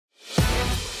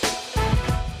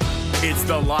It's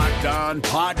the Locked On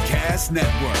Podcast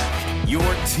Network, your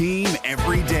team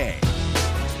every day.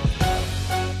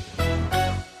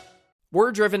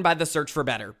 We're driven by the search for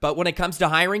better, but when it comes to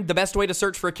hiring, the best way to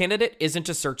search for a candidate isn't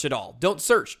to search at all. Don't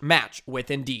search, match with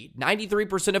Indeed.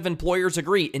 93% of employers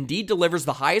agree Indeed delivers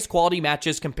the highest quality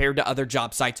matches compared to other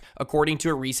job sites, according to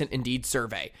a recent Indeed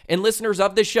survey. And listeners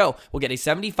of this show will get a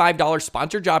 $75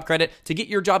 sponsored job credit to get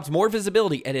your jobs more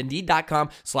visibility at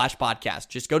Indeed.com/podcast.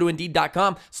 Just go to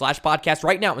Indeed.com/podcast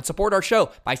right now and support our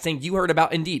show by saying you heard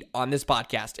about Indeed on this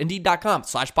podcast.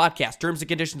 Indeed.com/podcast. Terms and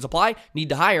conditions apply. Need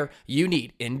to hire? You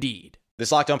need Indeed.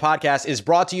 This Locked On Podcast is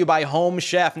brought to you by Home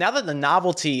Chef. Now that the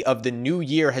novelty of the new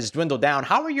year has dwindled down,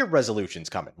 how are your resolutions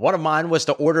coming? One of mine was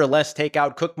to order less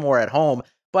takeout, cook more at home,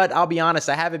 but I'll be honest,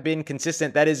 I haven't been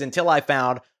consistent. That is until I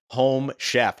found Home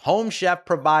Chef. Home Chef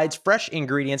provides fresh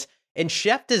ingredients and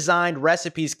chef-designed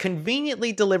recipes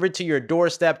conveniently delivered to your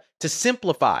doorstep to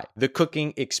simplify the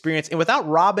cooking experience and without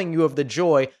robbing you of the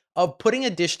joy of putting a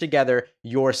dish together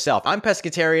yourself. I'm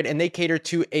pescatarian and they cater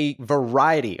to a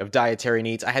variety of dietary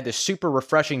needs. I had this super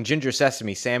refreshing ginger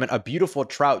sesame salmon, a beautiful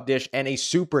trout dish, and a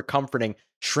super comforting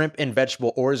shrimp and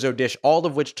vegetable orzo dish, all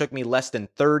of which took me less than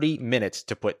 30 minutes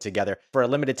to put together. For a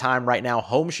limited time right now,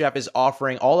 Home Chef is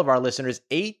offering all of our listeners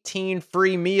 18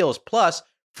 free meals plus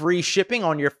free shipping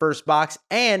on your first box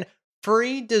and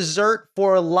free dessert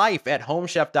for life at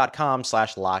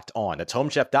homechef.com/locked on. That's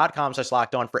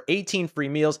homechef.com/locked on for 18 free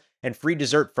meals and free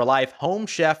dessert for life.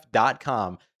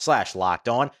 Homechef.com/locked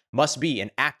on. Must be an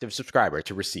active subscriber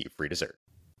to receive free dessert.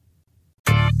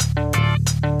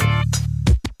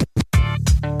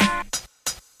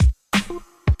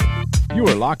 You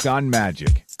are Locked On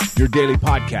Magic, your daily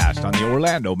podcast on the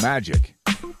Orlando Magic.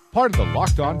 Part of the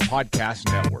Locked On Podcast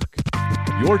Network.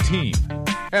 Your team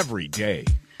every day.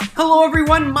 Hello,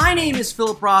 everyone. My name is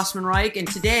Philip Rossman-Reich, and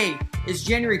today is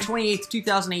January 28th,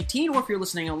 2018, or if you're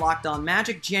listening on Locked On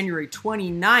Magic, January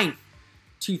 29th,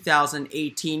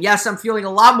 2018. Yes, I'm feeling a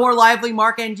lot more lively,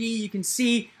 Mark NG. You can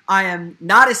see I am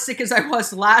not as sick as I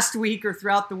was last week or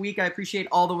throughout the week. I appreciate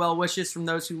all the well wishes from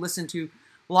those who listen to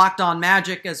Locked On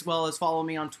Magic, as well as follow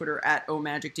me on Twitter at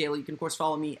OMagicDaily. You can, of course,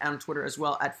 follow me on Twitter as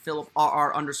well at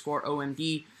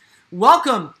PhilipRR_OMD.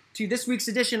 Welcome to this week's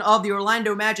edition of the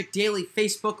Orlando Magic Daily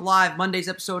Facebook Live, Monday's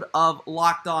episode of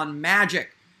Locked On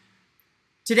Magic.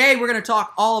 Today, we're going to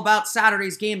talk all about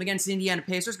Saturday's game against the Indiana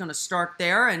Pacers. Going to start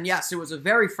there, and yes, it was a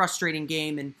very frustrating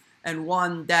game and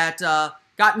one that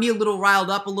got me a little riled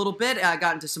up a little bit. I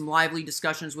got into some lively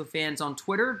discussions with fans on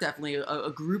Twitter. Definitely a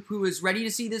group who is ready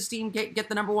to see this team get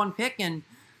the number one pick and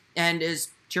is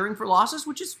cheering for losses,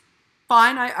 which is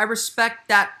fine. I respect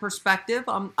that perspective.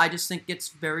 I just think it's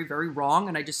very, very wrong,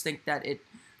 and I just think that it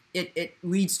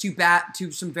leads to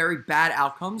some very bad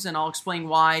outcomes, and I'll explain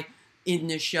why in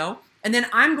this show. And then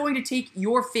I'm going to take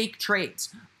your fake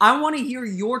trades. I want to hear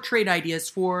your trade ideas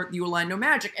for the Orlando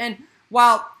Magic. And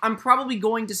while I'm probably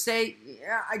going to say,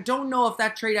 yeah, I don't know if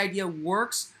that trade idea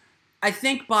works, I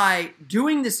think by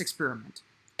doing this experiment,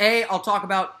 I'll talk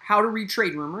about how to read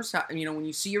trade rumors. How, when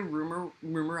you see a rumor,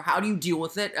 how do you deal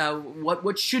with it?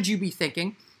 What should you be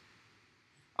thinking?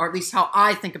 Or at least how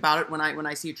I think about it when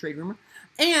I see a trade rumor.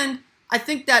 And I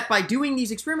think that by doing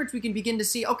these experiments, we can begin to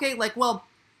see, okay,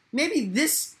 maybe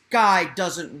this guy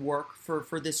doesn't work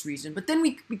for this reason. But then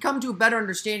we come to a better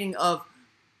understanding of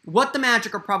what the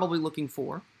Magic are probably looking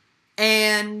for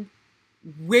and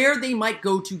where they might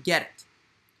go to get it.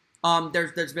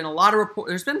 There's been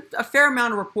there's been a fair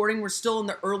amount of reporting. We're still in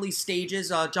the early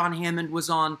stages. John Hammond was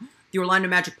on the Orlando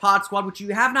Magic Pod Squad, which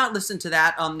you have not listened to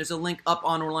that. There's a link up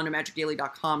on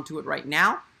OrlandoMagicDaily.com to it right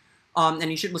now.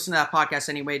 And you should listen to that podcast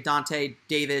anyway. Dante,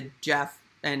 David, Jeff,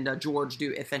 and George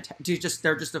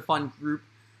they're just a fun group.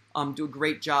 Do a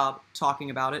great job talking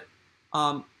about it.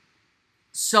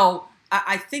 So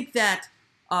I think that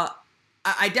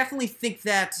I definitely think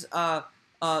that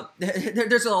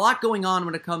there's a lot going on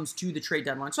when it comes to the trade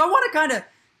deadline. So I want to kind of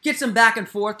get some back and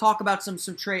forth, talk about some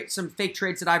fake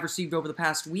trades that I've received over the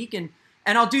past week, and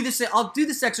I'll do this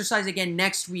exercise again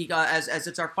next week as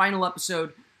it's our final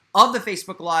episode of the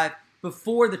Facebook Live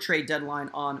before the trade deadline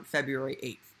on February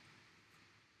 8th.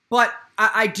 But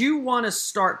I do want to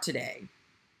start today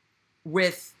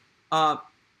with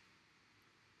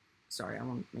sorry, I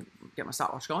want to get my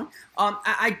stopwatch going.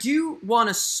 I do want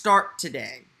to start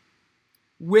today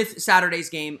with Saturday's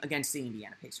game against the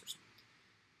Indiana Pacers.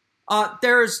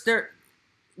 There's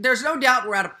no doubt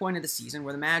we're at a point of the season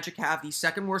where the Magic have the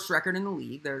second worst record in the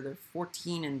league. They're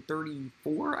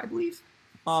 14-34, I believe.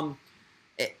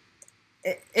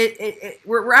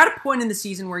 We're at a point in the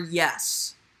season where,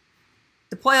 yes,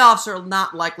 the playoffs are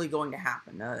not likely going to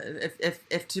happen.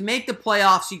 If to make the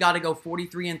playoffs you got to go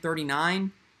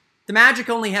 43-39, the Magic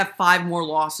only have 5 more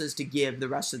losses to give the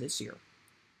rest of this year.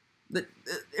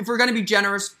 If we're going to be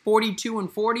generous,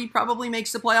 42-40 probably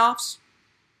makes the playoffs.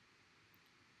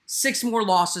 6 more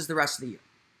losses the rest of the year.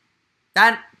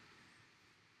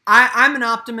 I'm an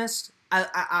optimist.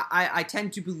 I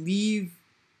tend to believe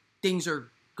things are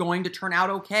going to turn out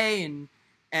okay, and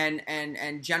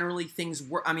generally things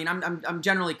work. I mean, I'm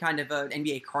generally kind of an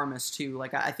NBA karmist too.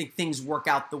 Like, I think things work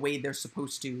out the way they're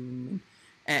supposed to,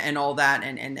 and all that.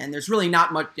 And there's really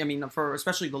not much. I mean, for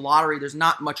especially the lottery, there's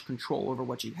not much control over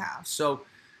what you have. So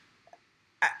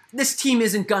this team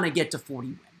isn't gonna get to 40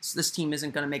 wins. This team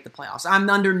isn't gonna make the playoffs. I'm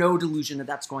under no delusion that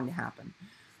that's going to happen.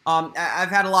 I've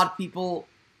had a lot of people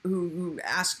who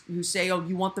say, oh,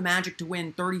 you want the Magic to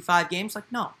win 35 games?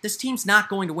 Like, no, this team's not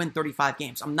going to win 35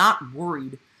 games. I'm not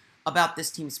worried about this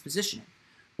team's positioning.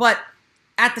 But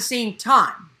at the same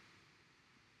time,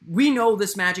 we know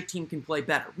this Magic team can play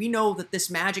better. We know that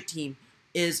this Magic team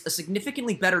is a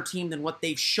significantly better team than what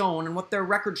they've shown and what their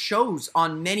record shows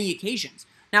on many occasions.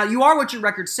 Now, you are what your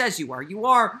record says you are. You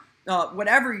are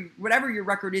whatever your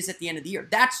record is at the end of the year.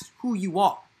 That's who you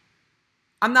are.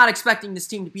 I'm not expecting this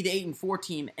team to be the 8-4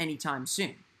 team anytime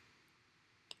soon.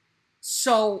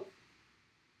 So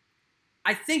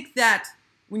I think that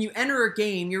when you enter a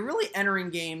game, you're really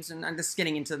entering games, and I'm just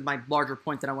getting into my larger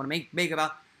point that I want to make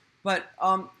about, but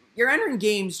you're entering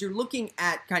games, you're looking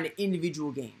at kind of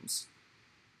individual games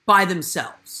by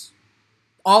themselves.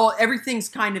 Everything's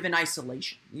kind of in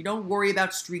isolation. You don't worry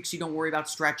about streaks, you don't worry about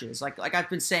stretches. Like I've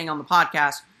been saying on the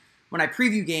podcast, when I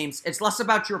preview games, it's less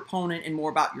about your opponent and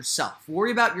more about yourself. Worry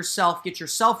about yourself, get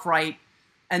yourself right,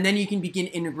 and then you can begin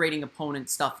integrating opponent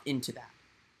stuff into that.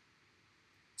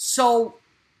 So,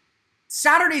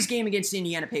 Saturday's game against the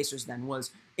Indiana Pacers then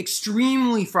was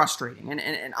extremely frustrating.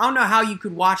 And I don't know how you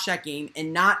could watch that game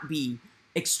and not be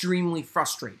extremely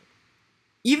frustrated.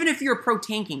 Even if you're a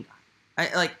pro-tanking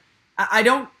guy. I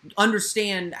don't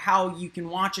understand how you can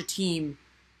watch a team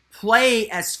play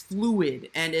as fluid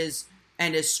and as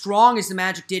strong as the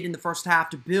Magic did in the first half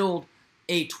to build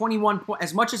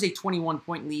as much as a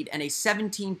 21-point lead and a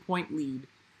 17-point lead,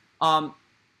 and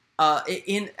a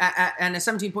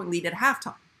 17-point lead at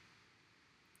halftime.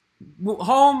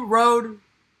 Home, road,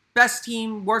 best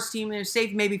team, worst team,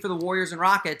 safe maybe for the Warriors and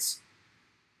Rockets.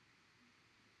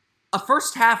 A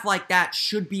first half like that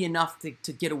should be enough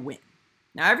to get a win.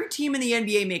 Now, every team in the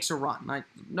NBA makes a run,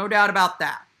 no doubt about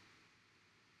that.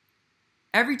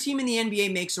 Every team in the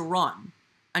NBA makes a run,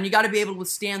 and you got to be able to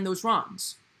withstand those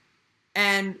runs.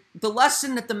 And the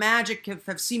lesson that the Magic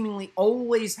have seemingly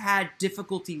always had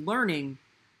difficulty learning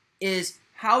is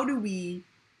how do we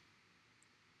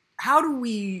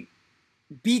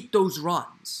beat those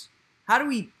runs? How do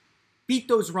we beat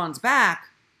those runs back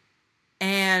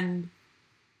and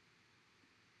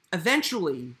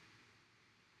eventually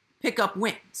pick up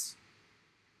wins?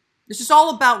 This is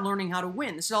all about learning how to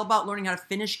win. This is all about learning how to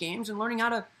finish games and learning how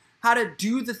to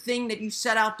do the thing that you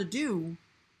set out to do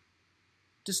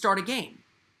to start a game.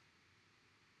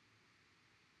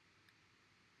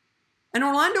 And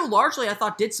Orlando largely, I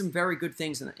thought, did some very good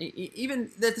things. Even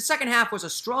the second half was a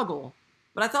struggle,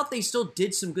 but I thought they still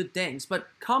did some good things. But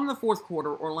come the fourth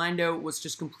quarter, Orlando was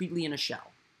just completely in a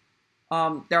shell.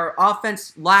 Their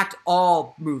offense lacked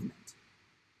all movement.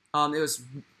 It was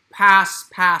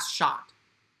pass, shot.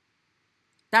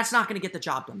 That's not going to get the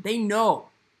job done. They know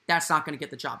that's not going to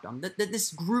get the job done.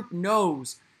 This group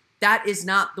knows that is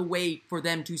not the way for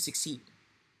them to succeed.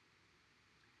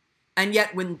 And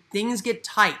yet when things get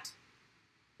tight,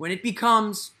 when it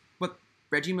becomes what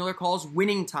Reggie Miller calls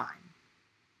winning time,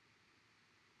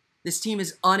 this team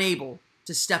is unable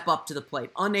to step up to the plate,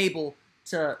 unable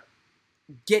to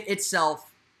get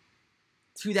itself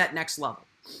to that next level.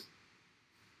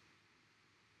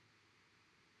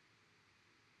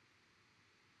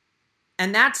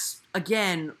 And that's,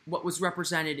 again, what was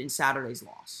represented in Saturday's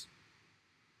loss.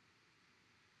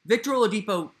 Victor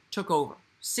Oladipo took over.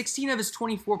 16 of his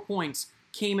 24 points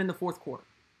came in the fourth quarter.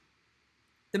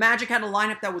 The Magic had a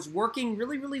lineup that was working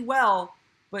really, really well,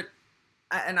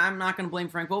 and I'm not going to blame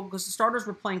Frank Vogel because the starters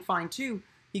were playing fine too.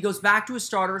 He goes back to his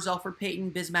starters, Elfrid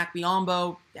Payton, Bismack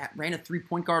Biyombo, that ran a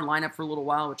 3-point guard lineup for a little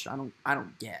while, which I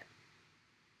don't get.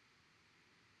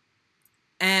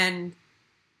 And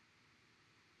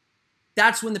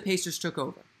that's when the Pacers took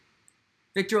over.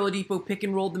 Victor Oladipo pick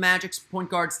and rolled the Magic's point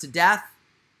guards to death.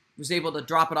 Was able to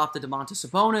drop it off to Domantas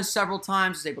Sabonis several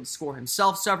times. Was able to score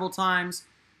himself several times.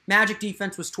 Magic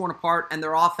defense was torn apart, and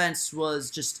their offense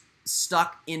was just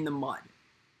stuck in the mud.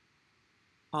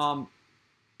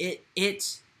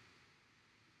 It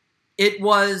It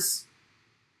was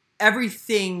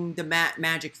everything the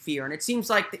Magic fear, and it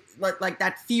seems like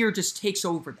that fear just takes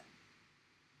over them.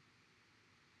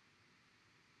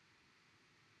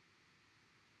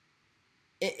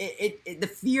 The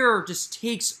fear just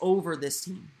takes over this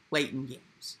team late in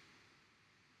games.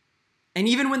 And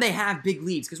even when they have big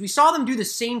leads, because we saw them do the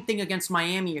same thing against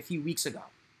Miami a few weeks ago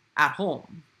at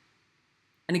home,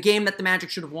 in a game that the Magic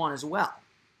should have won as well.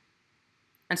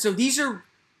 And so these are,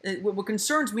 what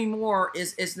concerns me more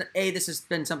is this has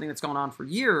been something that's gone on for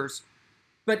years,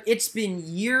 but it's been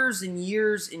years and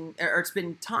years, or it's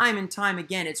been time and time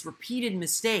again, it's repeated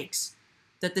mistakes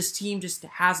that this team just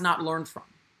has not learned from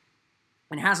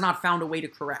and has not found a way to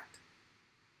correct.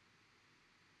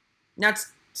 Now,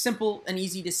 it's simple and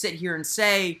easy to sit here and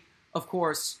say, of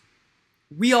course,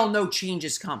 we all know change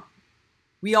is coming.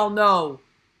 We all know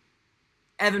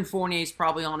Evan Fournier is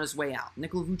probably on his way out.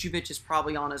 Nikola Vucevic is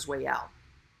probably on his way out.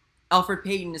 Elfrid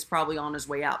Payton is probably on his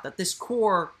way out. That this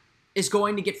core is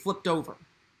going to get flipped over.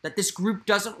 That this group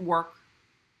doesn't work.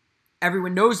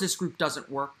 Everyone knows this group doesn't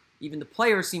work. Even the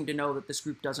players seem to know that this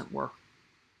group doesn't work.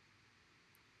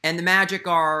 And the Magic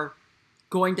are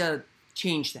going to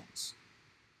change things.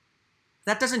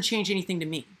 That doesn't change anything to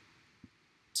me.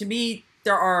 To me,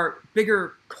 there are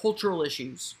bigger cultural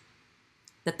issues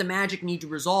that the Magic need to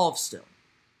resolve still.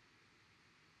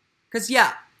 Because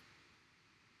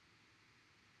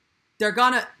they're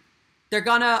gonna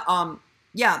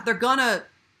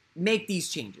make these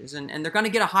changes and they're gonna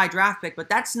get a high draft pick, but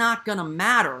that's not gonna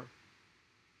matter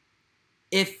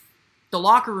if the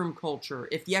locker room culture,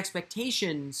 if the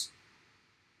expectations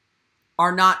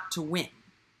are not to win.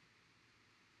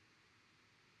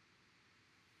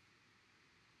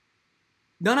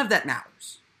 None of that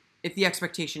matters if the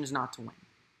expectation is not to win.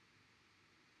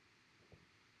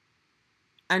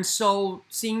 And so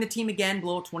seeing the team again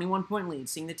blow a 21-point lead,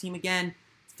 seeing the team again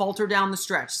falter down the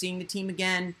stretch, seeing the team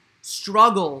again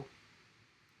struggle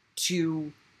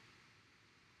to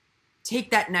take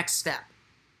that next step,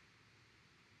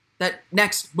 that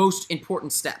next most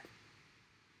important step.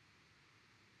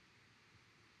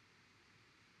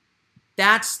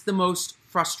 That's the most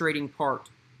frustrating part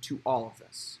to all of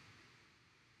this.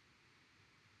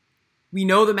 We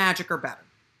know the Magic are better.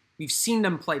 We've seen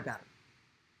them play better.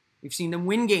 We've seen them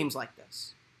win games like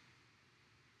this.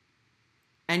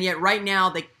 And yet right now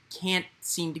they can't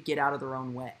seem to get out of their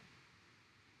own way.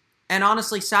 And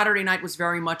honestly, Saturday night was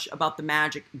very much about the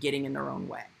Magic getting in their own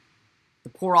way. The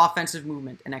poor offensive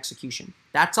movement and execution.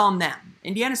 That's on them.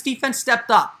 Indiana's defense stepped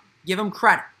up. Give them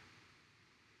credit.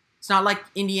 It's not like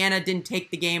Indiana didn't take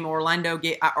the game. Orlando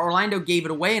gave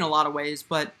it away in a lot of ways,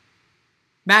 but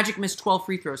Magic missed 12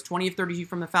 free throws, 20 of 32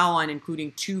 from the foul line,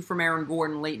 including 2 from Aaron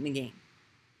Gordon late in the game.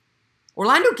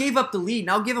 Orlando gave up the lead, and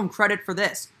I'll give them credit for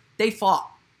this. They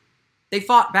fought. They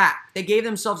fought back. They gave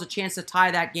themselves a chance to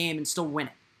tie that game and still win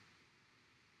it.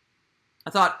 I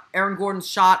thought Aaron Gordon's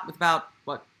shot with about,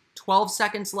 12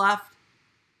 seconds left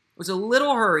was a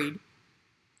little hurried,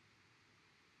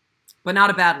 but not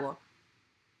a bad look.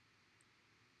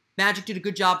 Magic did a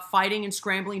good job fighting and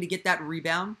scrambling to get that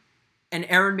rebound, and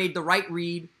Aaron made the right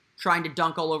read, trying to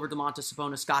dunk all over Domantas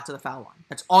Sabonis, got to the foul line.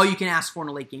 That's all you can ask for in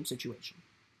a late-game situation.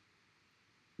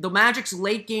 The Magic's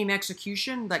late-game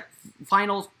execution, that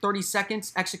final 30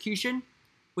 seconds execution,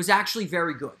 was actually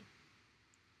very good.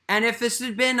 And if this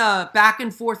had been a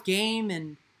back-and-forth game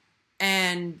and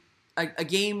a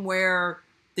game where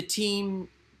the team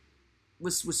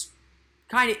was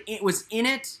in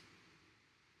it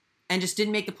and just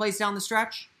didn't make the plays down the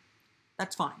stretch,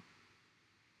 that's fine.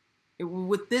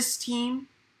 With this team,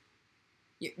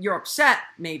 you're upset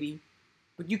maybe,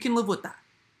 but you can live with that.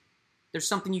 There's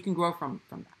something you can grow from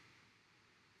that.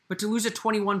 But to lose a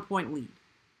 21-point lead,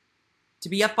 to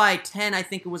be up by 10, I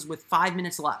think it was with 5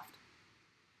 minutes left,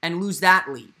 and lose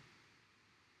that lead.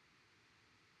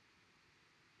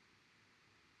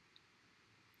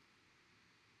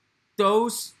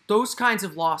 Those kinds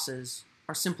of losses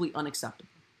are simply unacceptable.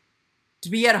 To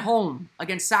be at home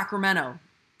against Sacramento,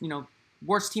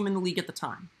 worst team in the league at the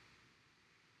time.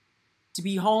 To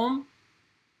be home,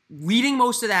 leading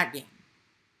most of that game,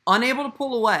 unable to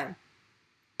pull away,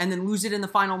 and then lose it in the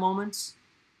final moments.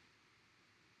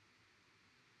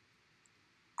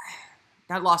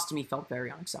 That loss to me felt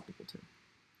very unacceptable too.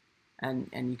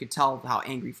 And you could tell how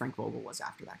angry Frank Vogel was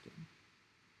after that game.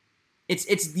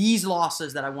 It's these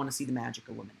losses that I want to see the Magic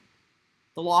eliminate.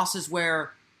 The losses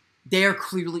where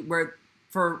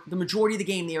for the majority of the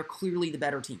game, they are clearly the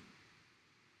better team.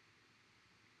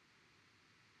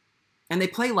 And they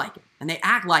play like it, and they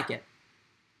act like it.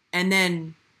 And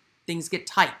then things get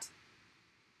tight.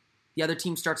 The other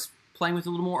team starts playing with a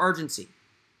little more urgency.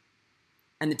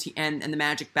 and the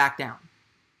Magic back down.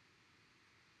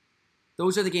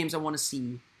 Those are the games I want to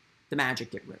see the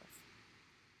Magic get rid of.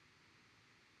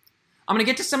 I'm going to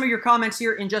get to some of your comments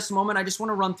here in just a moment. I just want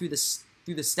to run through the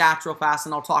stats real fast,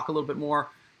 and I'll talk a little bit more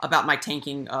about my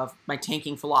tanking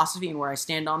philosophy and where I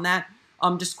stand on that.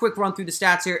 Just a quick run through the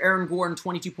stats here. Aaron Gordon,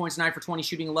 22 points, 9 for 20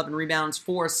 shooting, 11 rebounds,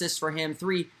 4 assists for him,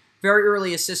 3 very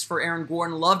early assists for Aaron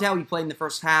Gordon. Loved how he played in the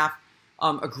first half.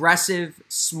 Aggressive,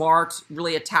 smart,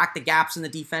 really attacked the gaps in the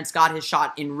defense, got his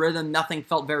shot in rhythm. Nothing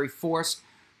felt very forced.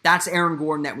 That's Aaron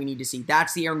Gordon that we need to see.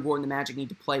 That's the Aaron Gordon the Magic need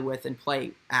to play with and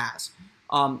play as.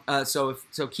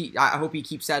 I hope he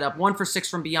keeps that up. 1 for 6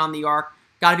 from beyond the arc.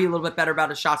 Got to be a little bit better about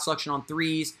his shot selection on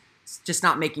threes. Just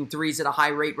not making threes at a high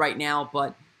rate right now,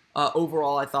 but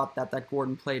overall, I thought that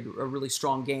Gordon played a really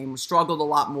strong game. Struggled a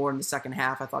lot more in the second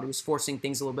half. I thought he was forcing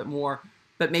things a little bit more,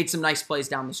 but made some nice plays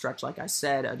down the stretch, like I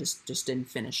said. Just didn't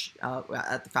finish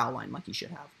at the foul line like he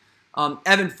should have.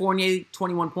 Evan Fournier,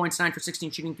 21 points, 9 for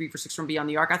 16 shooting, 3 for 6 from beyond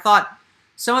the arc. I thought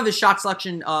some of his shot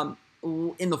selection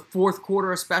in the fourth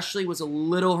quarter especially was a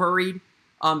little hurried,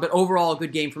 but overall a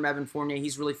good game from Evan Fournier.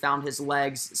 He's really found his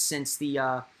legs since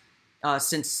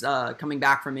coming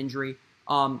back from injury.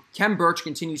 Khem Birch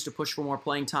continues to push for more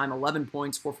playing time. 11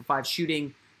 points, 4 for 5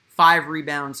 shooting, 5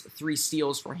 rebounds, 3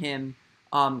 steals for him.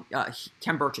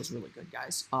 Khem Birch is really good,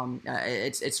 guys.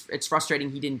 It's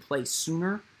frustrating he didn't play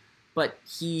sooner, but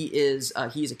he's a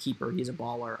keeper. He's a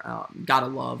baller. Gotta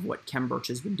love what Khem Birch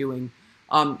has been doing.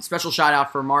 Special shout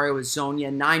out for Mario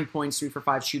Hezonja, 9 points, 3 for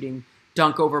 5 shooting,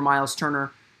 dunk over Miles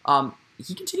Turner.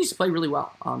 He continues to play really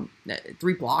well.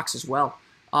 3 blocks as well.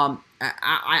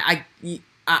 I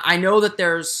know that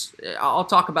there's a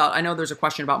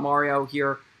question about Mario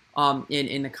here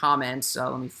in the comments.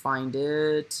 Let me find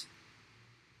it.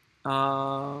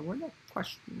 Where'd that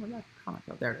comment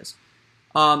go? There it is.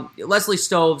 Leslie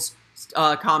Stoves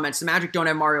comments, the Magic don't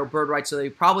have Mario bird rights, so they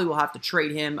probably will have to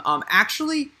trade him.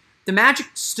 Actually, the Magic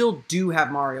still do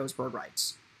have Mario's bird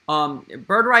rights.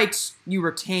 Bird rights you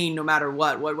retain no matter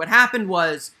what. What happened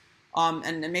was,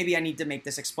 and maybe I need to make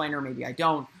this explainer, maybe I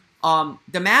don't.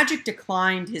 The Magic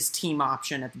declined his team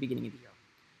option at the beginning of the year.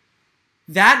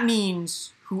 That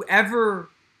means whoever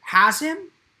has him,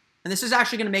 and this is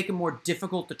actually going to make him more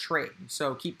difficult to trade,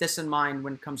 so keep this in mind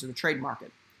when it comes to the trade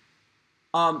market.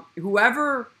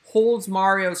 Whoever holds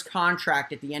Mario's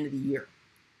contract at the end of the year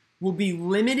will be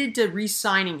limited to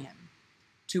re-signing him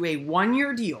to a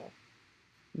 1-year deal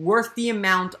worth the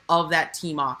amount of that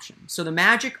team option. So the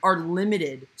Magic are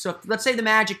limited. So if, let's say the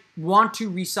Magic want to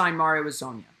re-sign Mario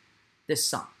Hezonja this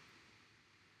summer,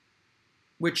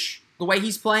 which the way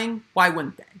he's playing, why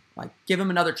wouldn't they? Like, give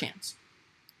him another chance.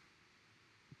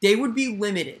 They would be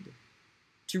limited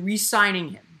to re-signing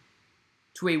him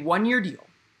to a 1-year deal,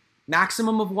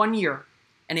 maximum of 1 year,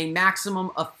 and a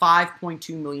maximum of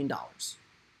 $5.2 million,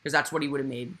 because that's what he would have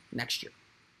made next year.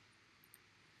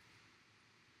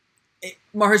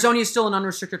 Hezonja is still an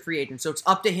unrestricted free agent, so it's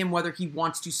up to him whether he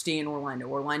wants to stay in Orlando.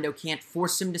 Orlando can't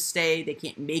force him to stay. They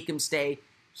can't make him stay.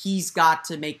 He's got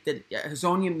to make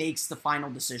Hezonja makes the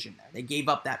final decision there. They gave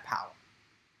up that power.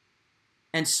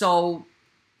 And so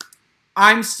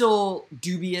I'm still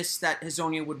dubious that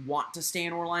Hezonja would want to stay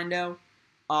in Orlando.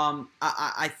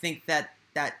 I think that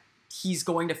he's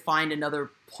going to find another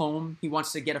home. He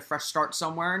wants to get a fresh start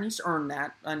somewhere, and he's earned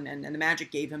that. And the Magic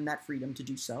gave him that freedom to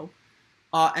do so.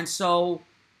 And so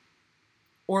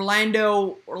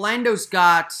Orlando's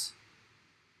got,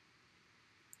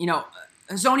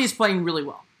 Hezonja is playing really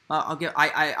well.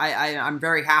 I'm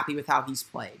very happy with how he's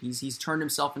played. He's turned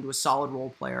himself into a solid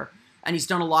role player, and he's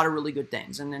done a lot of really good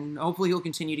things. And then hopefully he'll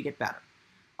continue to get better.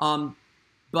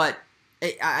 But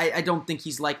I don't think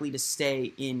he's likely to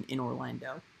stay in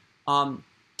Orlando.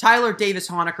 Tyler Davis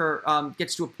Honecker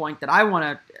gets to a point that I want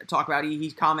to talk about. He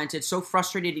commented, so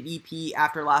frustrated at EP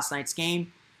after last night's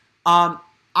game. I'm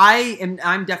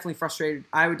definitely frustrated.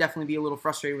 I would definitely be a little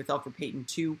frustrated with Elfrid Payton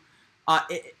too.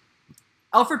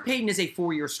 Elfrid Payton is a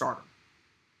 4-year starter.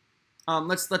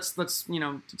 Let's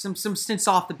some stints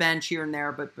off the bench here and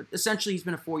there, but essentially he's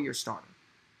been a 4-year starter.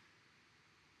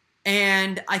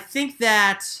 And I think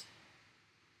that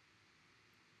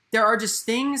there are just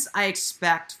things I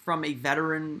expect from a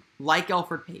veteran like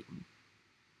Elfrid Payton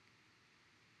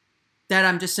that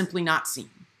I'm just simply not seeing.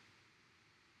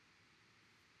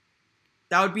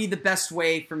 That would be the best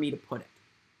way for me to put it.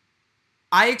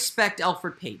 I expect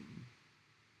Elfrid Payton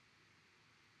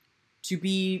to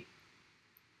be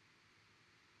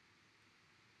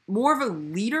more of a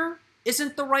leader,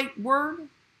 isn't the right word,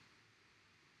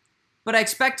 but I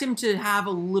expect him to have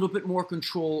a little bit more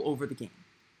control over the game.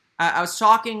 I was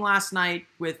talking last night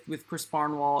with Chris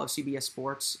Barnwell of CBS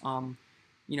Sports,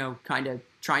 kind of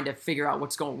trying to figure out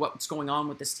what's going on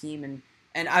with this team.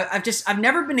 And I've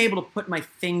never been able to put my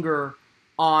finger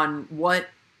on what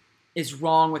is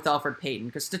wrong with Elfrid Payton,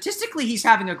 because statistically he's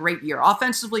having a great year.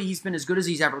 Offensively, he's been as good as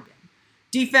he's ever been.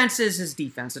 Defense is his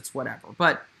defense; it's whatever.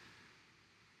 But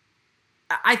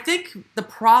I think the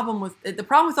problem with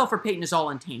Elfrid Payton is all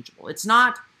intangible. It's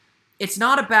not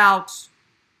about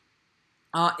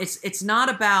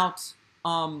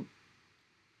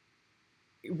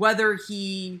whether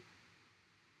he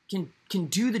can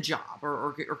do the job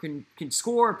or can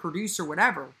score or produce or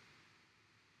whatever.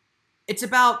 It's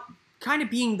about kind of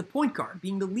being the point guard,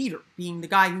 being the leader, being the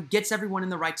guy who gets everyone in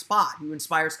the right spot, who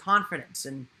inspires confidence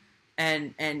and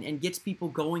gets people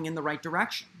going in the right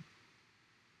direction.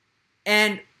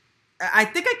 And I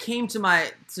think I came to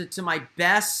my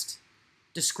best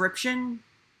description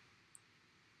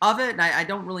of it, and I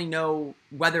don't really know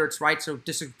whether it's right, so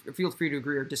feel free to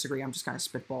agree or disagree. I was just kind of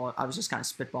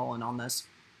spitballing on this.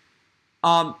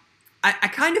 I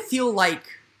kind of feel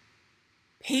like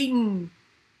Payton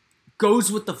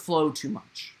goes with the flow too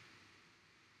much.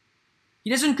 He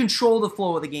doesn't control the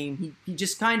flow of the game. He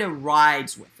just kind of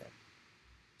rides with it.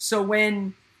 So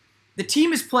when the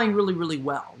team is playing really, really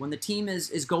well, when the team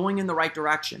is going in the right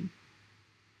direction,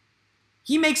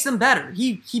 he makes them better.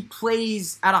 He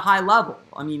plays at a high level.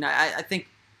 I mean, I think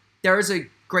there is a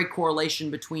great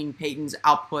correlation between Payton's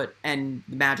output and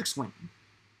the Magic's winning.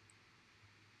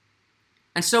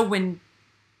 And so when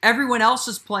everyone else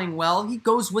is playing well, he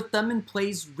goes with them and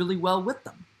plays really well with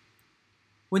them.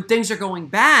 When things are going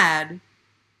bad,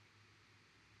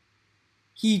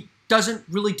 he doesn't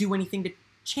really do anything to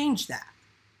change that.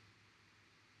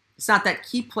 It's not that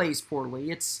he plays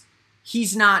poorly.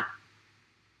 He's not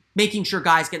making sure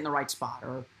guys get in the right spot,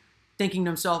 or thinking to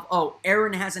himself, oh,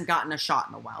 Aaron hasn't gotten a shot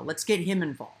in a while, let's get him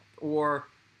involved. Or,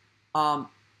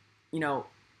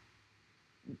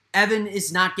 Evan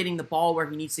is not getting the ball where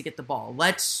he needs to get the ball,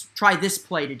 let's try this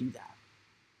play to do that.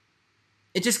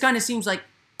 It just kind of seems like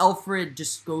Elfrid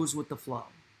just goes with the flow.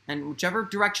 And whichever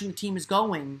direction the team is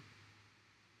going,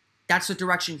 that's the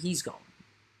direction he's going.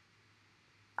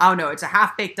 I don't know. It's a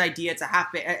half-baked idea.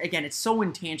 Again, it's so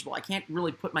intangible. I can't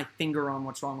really put my finger on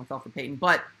what's wrong with Elfrid Payton.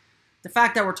 But the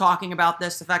fact that we're talking about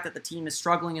this, the fact that the team is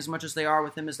struggling as much as they are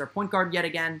with him as their point guard yet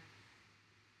again.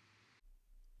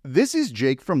 This is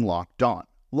Jake from Locked On.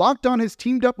 Locked On has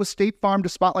teamed up with State Farm to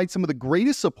spotlight some of the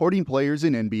greatest supporting players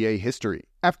in NBA history.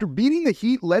 After beating the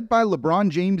Heat led by LeBron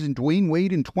James and Dwayne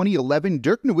Wade in 2011,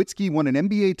 Dirk Nowitzki won an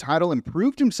NBA title and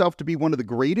proved himself to be one of the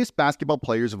greatest basketball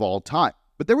players of all time.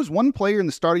 But there was one player in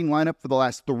the starting lineup for the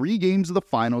last 3 games of the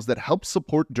finals that helped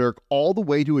support Dirk all the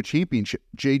way to a championship,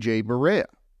 JJ Barea.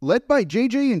 Led by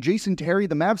JJ and Jason Terry,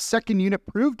 the Mavs' second unit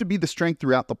proved to be the strength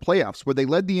throughout the playoffs, where they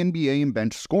led the NBA in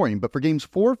bench scoring. But for games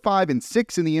 4, 5, and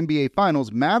 6 in the NBA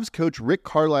Finals, Mavs coach Rick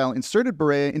Carlisle inserted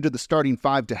Barea into the starting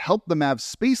 5 to help the Mavs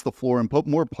space the floor and put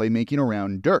more playmaking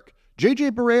around Dirk.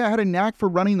 JJ Barea had a knack for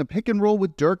running the pick and roll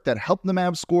with Dirk that helped the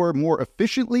Mavs score more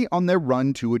efficiently on their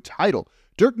run to a title.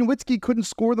 Dirk Nowitzki couldn't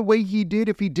score the way he did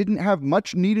if he didn't have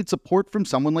much needed support from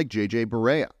someone like JJ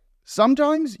Barea.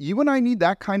 Sometimes you and I need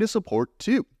that kind of support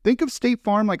too. Think of State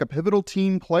Farm like a pivotal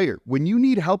team player. When you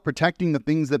need help protecting the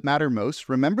things that matter most,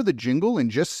 remember the jingle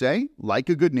and just say, like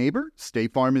a good neighbor,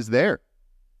 State Farm is there.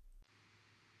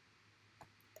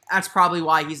 That's probably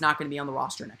why he's not going to be on the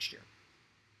roster next year.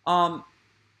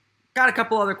 Got a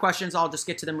couple other questions. I'll just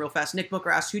get to them real fast. Nick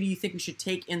Booker asks, who do you think we should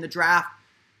take in the draft?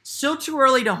 Still too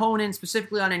early to hone in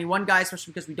specifically on any one guy,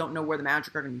 especially because we don't know where the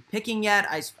Magic are going to be picking yet.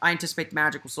 I anticipate the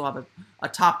Magic will still have a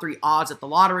top 3 odds at the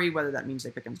lottery. Whether that means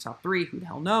they pick in the top 3, who the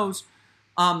hell knows?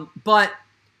 But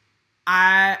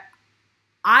I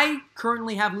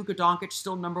currently have Luka Doncic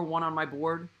still number 1 on my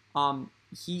board.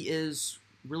 He is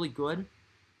really good.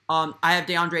 I have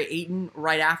DeAndre Ayton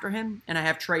right after him, and I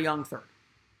have Trae Young third.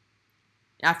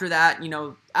 After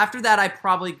that, I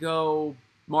probably go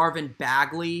Marvin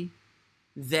Bagley,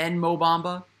 then Mo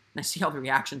Bamba. And I see all the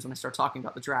reactions when I start talking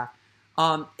about the draft.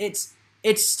 It's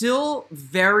still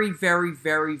very, very,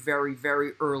 very, very,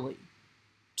 very early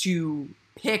to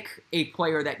pick a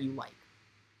player that you like.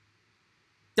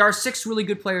 There are 6 really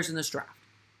good players in this draft.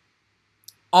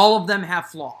 All of them have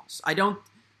flaws.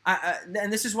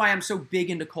 And this is why I'm so big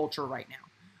into culture right now.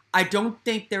 I don't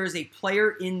think there is a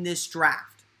player in this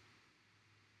draft.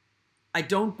 I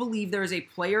don't believe there is a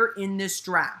player in this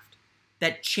draft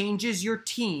that changes your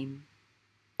team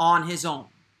on his own.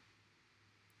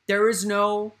 There is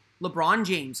no LeBron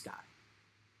James guy.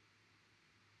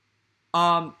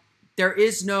 There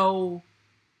is no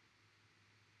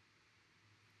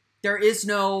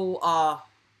LeBron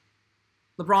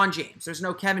James. There's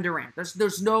no Kevin Durant.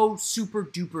 There's no super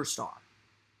duper star.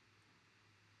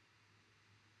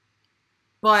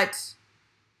 But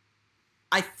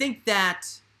I think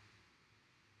that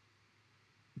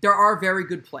there are very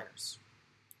good players.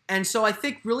 And so I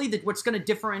think really that what's going to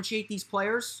differentiate these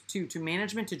players to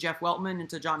management, to Jeff Weltman and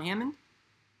to John Hammond,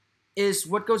 is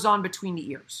what goes on between the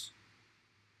ears.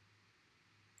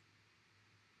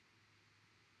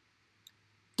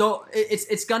 Though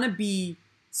it's going to be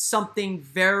something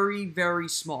very, very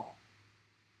small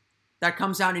that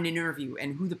comes out in an interview,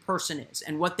 and who the person is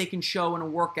and what they can show in a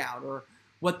workout, or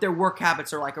what their work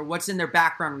habits are like, or what's in their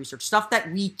background research, stuff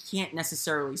that we can't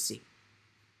necessarily see.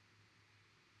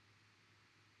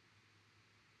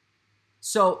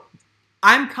 So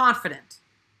I'm confident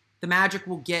the Magic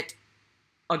will get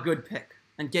a good pick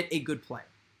and get a good player.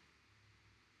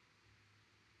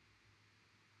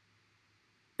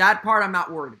 That part I'm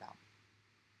not worried about.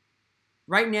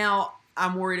 Right now,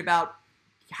 I'm worried about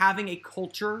having a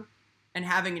culture and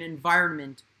having an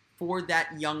environment for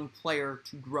that young player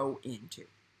to grow into.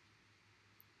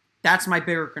 That's my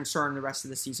bigger concern the rest of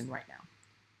the season right now.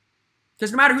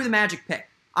 Because no matter who the Magic pick,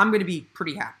 I'm going to be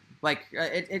pretty happy. Like,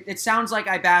 it sounds like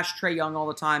I bash Trae Young all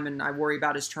the time, and I worry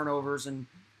about his turnovers and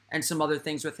some other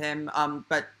things with him.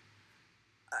 But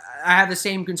I have the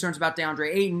same concerns about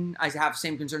DeAndre Ayton. I have the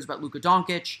same concerns about Luka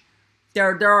Doncic.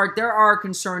 There are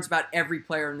concerns about every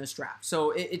player in this draft.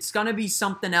 So it's going to be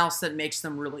something else that makes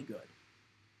them really good.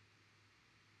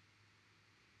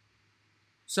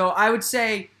 So I would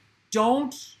say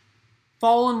don't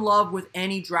fall in love with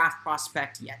any draft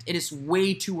prospect yet. It is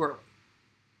way too early.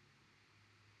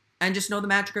 And just know the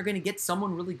Magic are going to get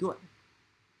someone really good.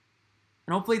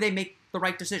 And hopefully they make the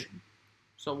right decision.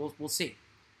 So we'll see.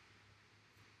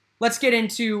 Let's get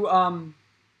into a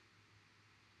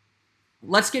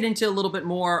little bit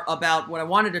more about what I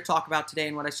wanted to talk about today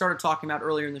and what I started talking about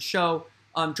earlier in the show.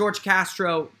 George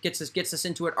Castro gets us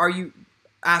into it. Are you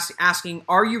asking,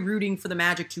 are you rooting for the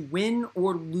Magic to win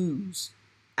or lose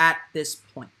at this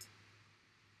point?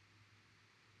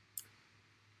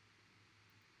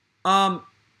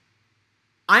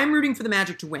 I am rooting for the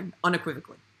Magic to win,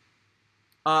 unequivocally.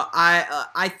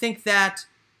 I think that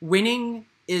winning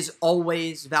is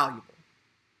always valuable.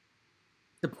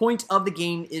 The point of the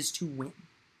game is to win.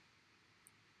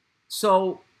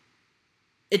 So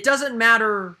it doesn't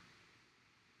matter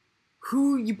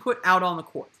who you put out on the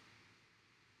court.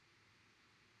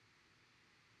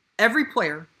 Every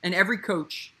player and every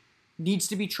coach needs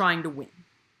to be trying to win.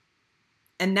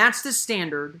 And that's the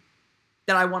standard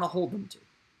that I want to hold them to.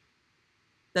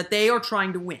 That they are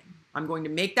trying to win. I'm going to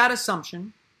make that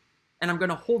assumption, and I'm going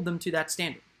to hold them to that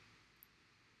standard.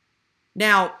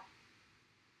 Now,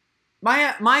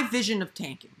 my vision of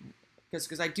tanking,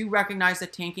 because I do recognize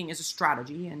that tanking is a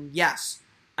strategy, and yes,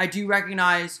 I do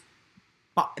recognize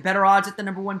better odds at the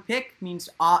number one pick means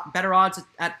better odds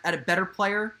at a better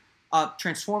player, a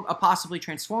possibly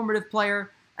transformative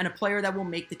player, and a player that will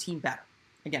make the team better.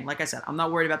 Again, like I said, I'm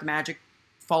not worried about the Magic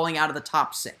falling out of the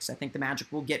top 6. I think the Magic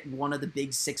will get one of the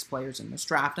big 6 players in this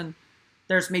draft, and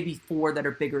there's maybe 4 that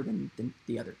are bigger than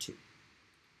the other 2.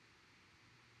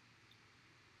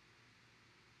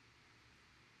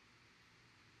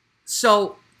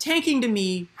 So, tanking to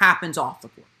me happens off the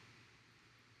court.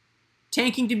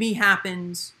 Tanking to me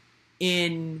happens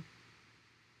in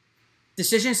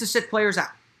decisions to sit players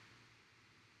out.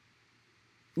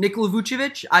 Nikola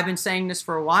Vucevic, I've been saying this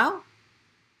for a while.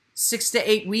 6 to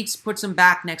 8 weeks puts him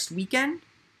back next weekend.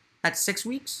 That's 6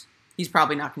 weeks. He's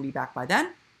probably not going to be back by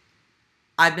then.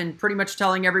 I've been pretty much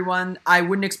telling everyone I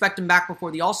wouldn't expect him back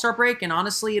before the All-Star break, and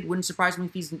honestly, it wouldn't surprise me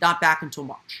if he's not back until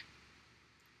March.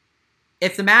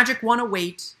 If the Magic want to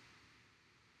wait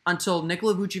until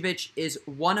Nikola Vucevic is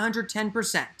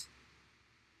 110%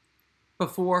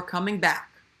 before coming back,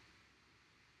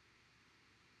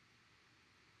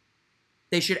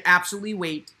 they should absolutely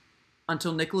wait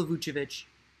until Nikola Vucevic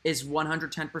is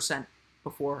 110%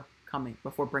 before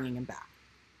bringing him back.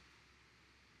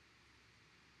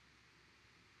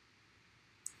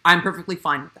 I'm perfectly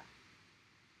fine with that.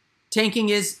 Tanking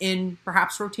is in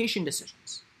perhaps rotation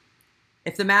decisions.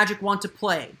 If the Magic want to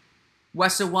play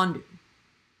Wes Iwundu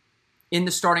in the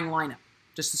starting lineup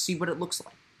just to see what it looks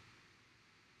like,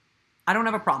 I don't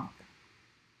have a problem with that.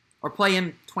 Or play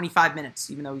him 25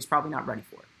 minutes, even though he's probably not ready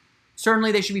for it.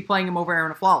 Certainly they should be playing him over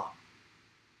Aaron Aflalo.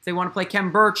 If they want to play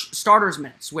Khem Birch starters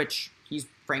minutes, which he's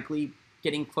frankly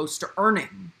getting close to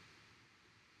earning,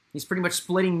 he's pretty much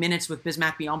splitting minutes with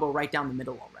Bismack Biyombo right down the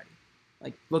middle already.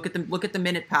 Like, look at the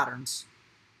minute patterns.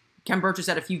 Khem Birch has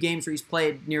had a few games where he's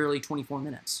played nearly 24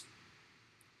 minutes.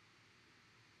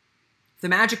 If the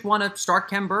Magic want to start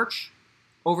Khem Birch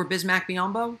over Bismack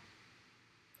Biyombo,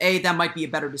 that might be a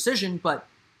better decision, but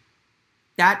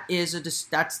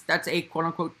that's a quote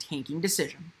unquote tanking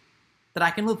decision that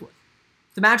I can live with.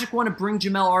 If the Magic want to bring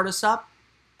Jamel Artis up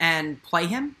and play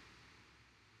him,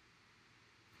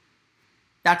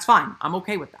 that's fine. I'm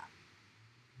okay with that.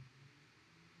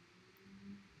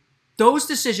 Those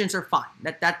decisions are fine.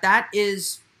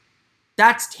 That's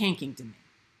tanking to me.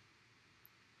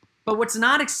 But what's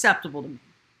not acceptable to me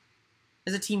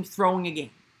is a team throwing a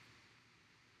game.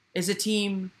 Is a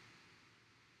team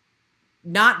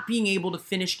not being able to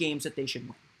finish games that they should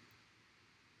win.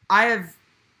 I have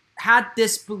had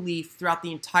this belief throughout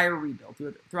the entire rebuild,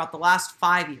 throughout the last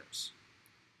 5 years.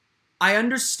 I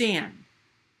understand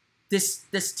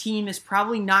this team is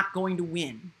probably not going to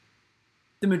win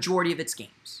the majority of its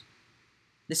games.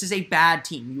 This is a bad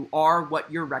team. You are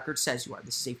what your record says you are.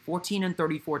 This is a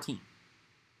 14-34 team.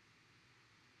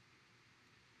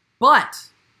 But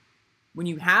when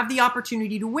you have the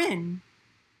opportunity to win,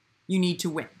 you need to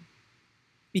win.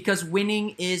 Because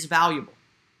winning is valuable.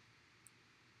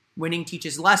 Winning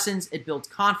teaches lessons, it builds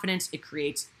confidence, it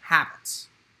creates habits.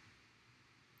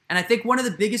 And I think one of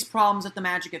the biggest problems that the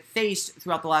Magic have faced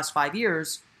throughout the last 5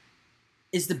 years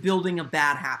is the building of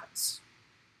bad habits.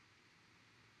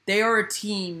 They are a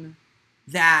team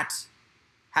that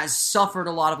has suffered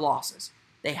a lot of losses.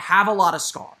 They have a lot of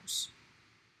scars.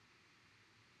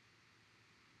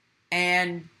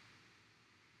 And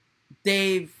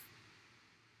they've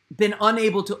been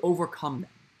unable to overcome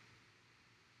them.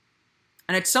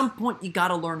 And at some point, you got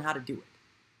to learn how to do it.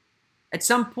 At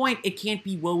some point, it can't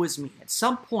be woe is me. At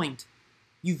some point,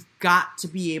 you've got to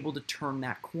be able to turn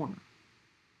that corner.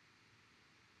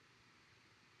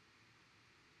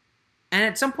 And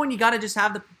at some point, you got to just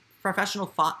have the professional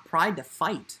pride to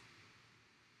fight.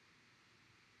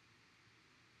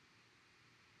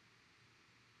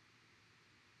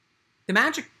 The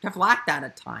Magic have lacked that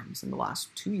at times in the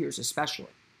last 2 years especially.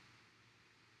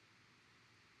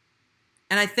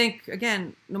 And I think,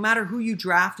 again, no matter who you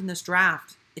draft in this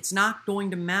draft, it's not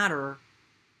going to matter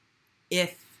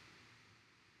if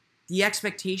the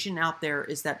expectation out there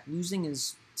is that losing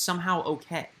is somehow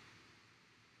okay.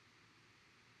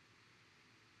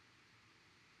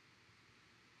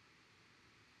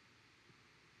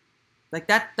 Like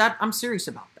that I'm serious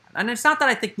about that. And it's not that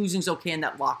I think losing's okay in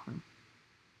that locker room.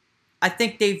 I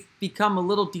think they've become a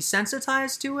little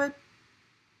desensitized to it.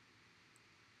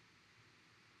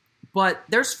 But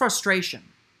there's frustration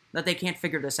that they can't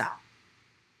figure this out.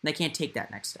 They can't take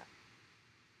that next step.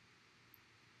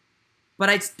 But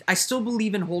I still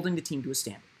believe in holding the team to a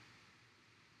standard.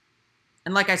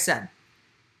 And like I said,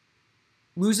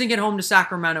 losing at home to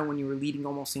Sacramento when you were leading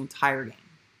almost the entire game.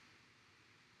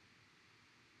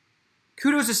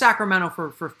 Kudos to Sacramento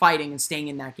for fighting and staying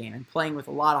in that game and playing with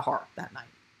a lot of heart that night.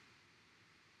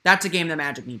 That's a game the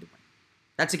Magic need to win.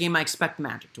 That's a game I expect the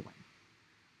Magic to win.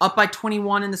 Up by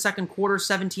 21 in the second quarter,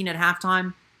 17 at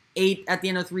halftime, 8 at the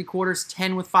end of 3 quarters,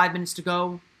 10 with 5 minutes to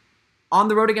go. On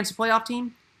the road against a playoff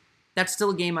team, that's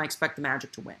still a game I expect the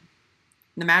Magic to win.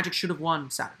 And the Magic should have won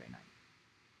Saturday night.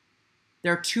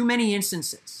 There are too many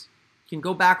instances, you can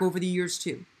go back over the years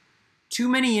too, too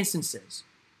many instances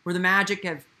where the Magic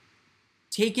have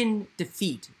taken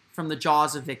defeat from the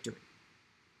jaws of victory.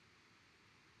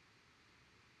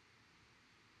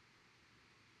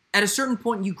 At a certain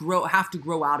point, you have to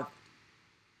grow out of it.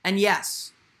 And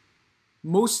yes,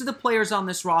 most of the players on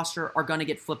this roster are going to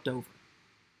get flipped over.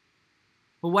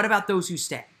 But what about those who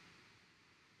stay?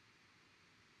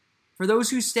 For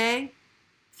those who stay,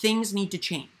 things need to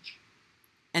change.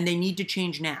 And they need to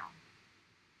change now.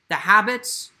 The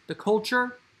habits, the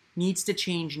culture needs to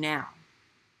change now.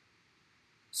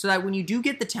 So that when you do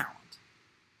get the talent,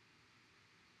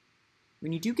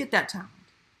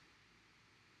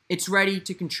 it's ready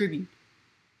to contribute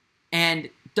and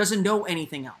doesn't know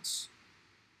anything else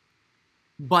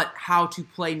but how to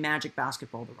play Magic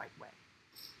basketball the right way.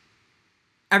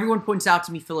 Everyone points out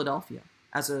to me Philadelphia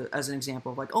as an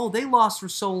example of like, oh, they lost for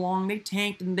so long, they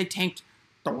tanked, and they tanked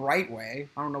the right way.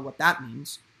 I don't know what that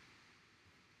means.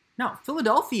 No,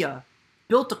 Philadelphia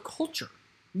built a culture.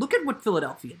 Look at what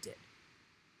Philadelphia did.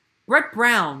 Brett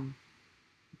Brown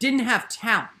didn't have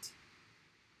talent,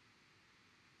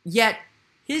 yet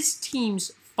his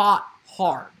teams fought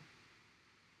hard.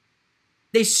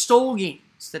 They stole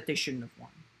games that they shouldn't have won.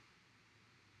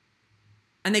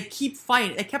 And they keep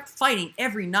fighting. They kept fighting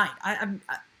every night.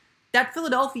 That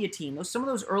Philadelphia team, some of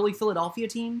those early Philadelphia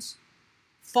teams,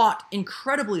 fought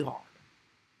incredibly hard.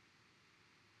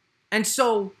 And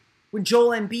so when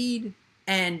Joel Embiid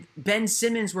and Ben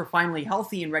Simmons were finally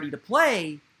healthy and ready to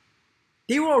play,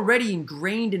 they were already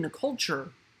ingrained in a culture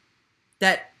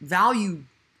that valued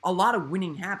a lot of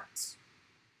winning habits.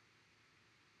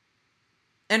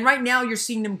 And right now you're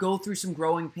seeing them go through some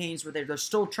growing pains where they're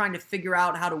still trying to figure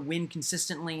out how to win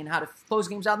consistently and how to close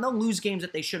games out. And they'll lose games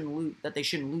that they shouldn't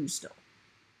lose still.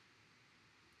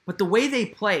 But the way they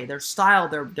play, their style,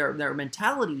 their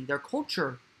mentality, their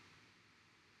culture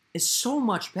is so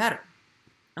much better.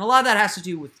 And a lot of that has to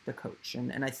do with the coach.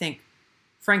 And I think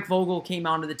Frank Vogel came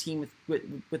onto the team with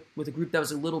a group that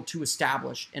was a little too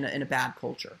established in a bad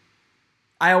culture.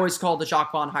 I always call the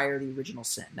Jacques Vaughn hire the original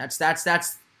sin.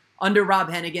 That's under Rob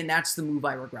Hennigan, that's the move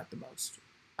I regret the most.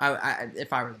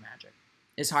 If I were the Magic,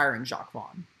 is hiring Jacques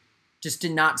Vaughn. Just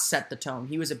did not set the tone.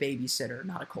 He was a babysitter,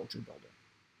 not a culture builder.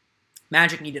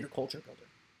 Magic needed a culture builder.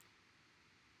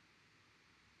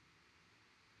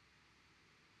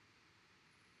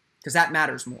 Because that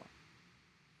matters more.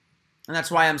 And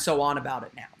that's why I'm so on about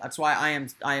it now. That's why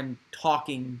I am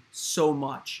talking so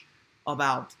much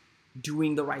about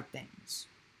doing the right things.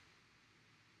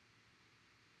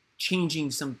 Changing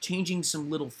some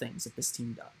little things that this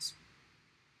team does.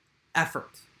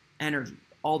 Effort, energy,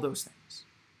 all those things.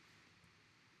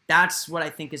 That's what I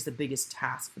think is the biggest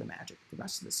task for the Magic the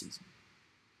rest of the season.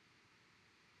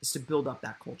 Is to build up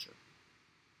that culture.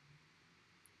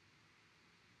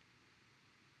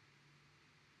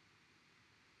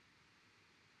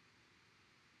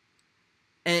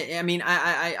 I mean,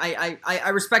 I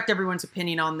respect everyone's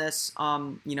opinion on this.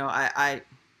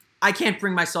 I can't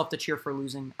bring myself to cheer for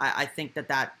losing. I think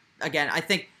that again, I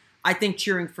think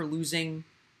cheering for losing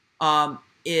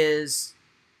is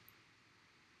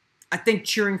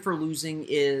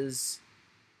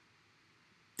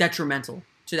detrimental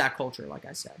to that culture, like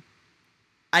I said.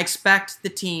 I expect the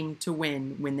team to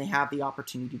win when they have the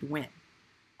opportunity to win.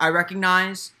 I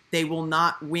recognize they will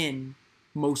not win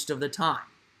most of the time.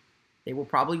 They will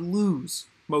probably lose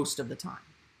most of the time.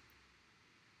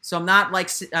 So I'm not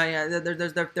like,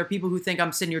 there are people who think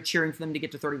I'm sitting here cheering for them to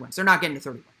get to 30 wins. They're not getting to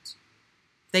 30 wins.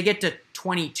 If they get to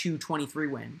 22, 23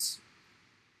 wins,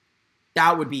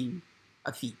 that would be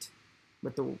a feat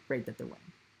with the rate that they're winning.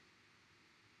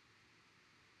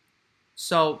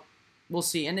 So we'll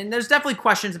see. And then there's definitely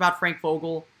questions about Frank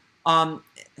Vogel. I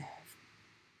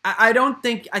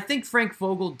think Frank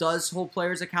Vogel does hold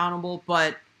players accountable,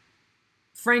 but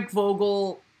Frank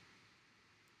Vogel,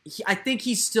 I think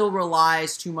he still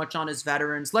relies too much on his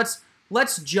veterans. Let's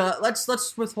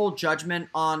withhold judgment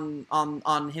on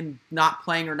him not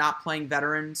playing or not playing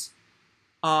veterans.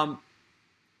 But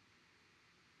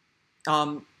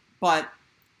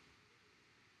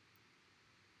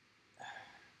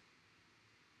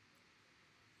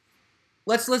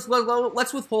let's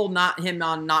withhold him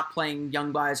on not playing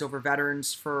young guys over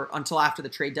veterans until after the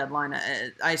trade deadline.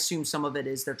 I assume some of it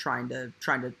is they're trying to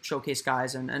showcase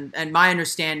guys, and my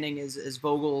understanding is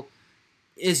Vogel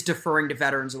is deferring to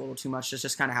veterans a little too much. That's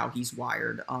just kind of how he's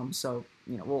wired. So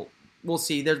we'll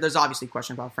see. There's obviously a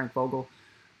question about Frank Vogel.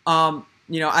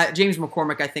 James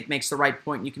McCormick I think makes the right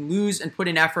point. You can lose and put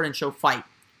in effort and show fight.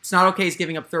 It's not okay as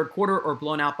giving up third quarter or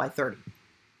blown out by 30.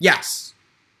 Yes.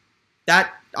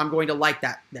 That I'm going to like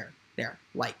that there,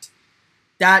 liked.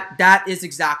 That is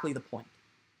exactly the point.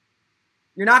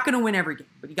 You're not going to win every game,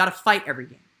 but you got to fight every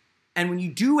game. And when you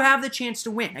do have the chance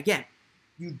to win, again,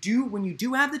 when you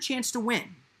do have the chance to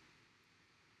win,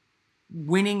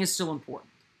 winning is still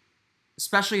important,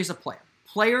 especially as a player.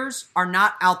 Players are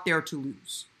not out there to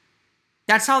lose.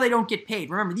 That's how they don't get paid.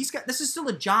 Remember, these guys, this is still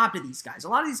a job to these guys. A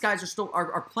lot of these guys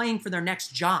are playing for their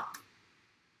next job.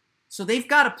 So they've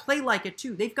got to play like it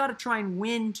too. They've got to try and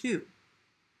win too.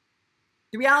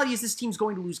 The reality is this team's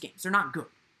going to lose games. They're not good.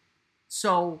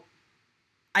 So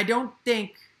I don't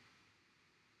think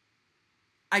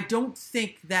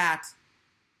that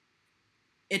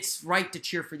it's right to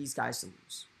cheer for these guys to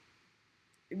lose.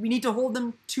 We need to hold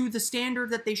them to the standard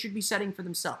that they should be setting for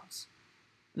themselves.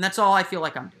 And that's all I feel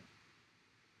like I'm doing.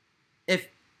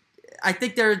 I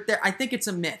think it's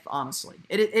a myth, honestly.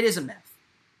 It is a myth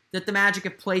that the Magic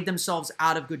have played themselves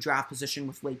out of good draft position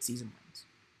with late season wins.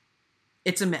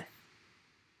 It's a myth.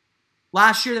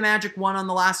 Last year, the Magic won on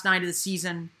the last night of the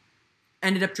season,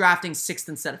 ended up drafting 6th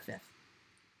instead of 5th.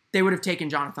 They would have taken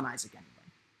Jonathan Isaac anyway.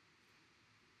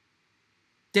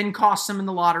 Didn't cost them in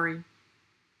the lottery.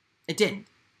 It didn't.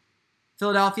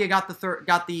 Philadelphia got the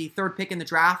third pick in the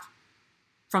draft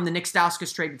from the Nick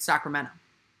Stauskas trade with Sacramento.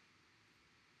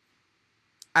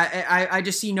 I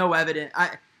just see no evidence.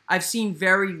 I've seen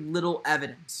very little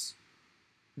evidence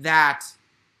that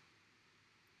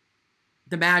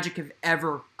the Magic have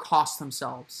ever cost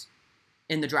themselves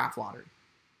in the draft lottery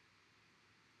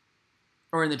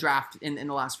or in the draft in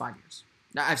the last 5 years.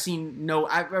 I've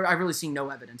really seen no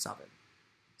evidence of it.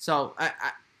 So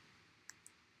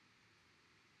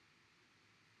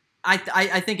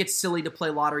I think it's silly to play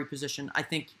lottery position. I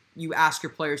think you ask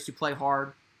your players to play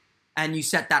hard, and you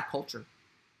set that culture.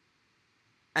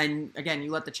 And again,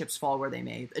 you let the chips fall where they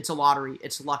may. It's a lottery.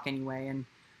 It's luck anyway. And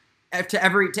to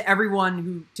everyone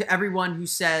who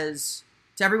says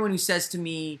to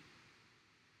me,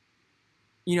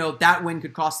 that win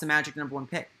could cost the Magic the number 1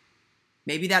 pick.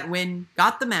 Maybe that win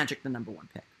got the Magic the number 1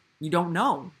 pick. You don't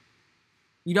know.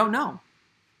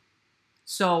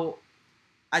 So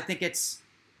I think it's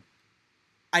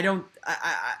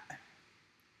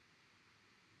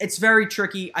very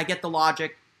tricky. I get the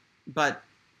logic, but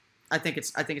I think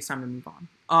it's time to move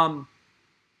on.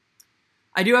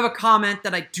 I do have a comment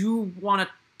that I do want to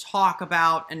talk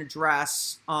about and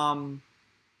address,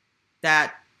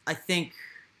 that I think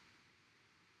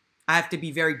I have to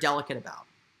be very delicate about.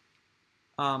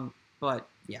 But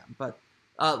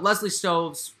Leslie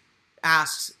Stoves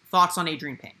asks thoughts on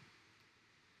Adrian Payne.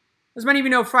 As many of you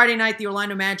know, Friday night the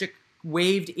Orlando Magic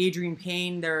waived Adrian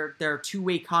Payne, their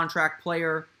two-way contract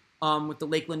player. With the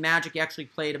Lakeland Magic. He actually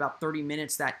played about 30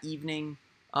 minutes that evening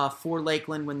for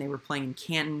Lakeland when they were playing in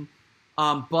Canton.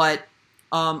 But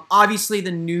obviously the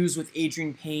news with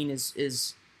Adrian Payne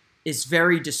is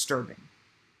very disturbing.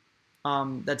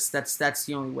 That's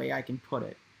the only way I can put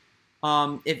it.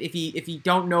 If you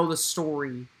don't know the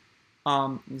story,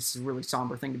 this is a really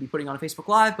somber thing to be putting on a Facebook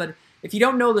Live, but if you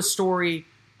don't know the story,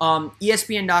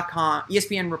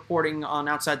 ESPN reporting on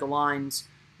Outside the Lines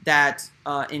that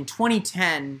in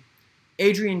 2010,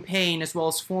 Adrian Payne, as well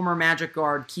as former Magic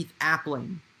guard Keith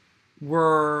Appling,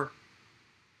 were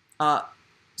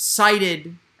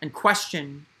cited and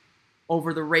questioned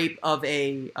over the rape of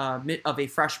a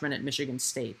freshman at Michigan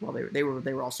State. Well, they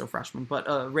were also freshmen,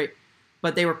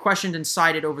 but they were questioned and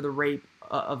cited over the rape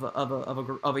of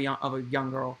a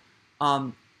young girl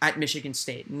at Michigan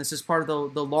State, and this is part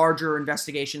of the larger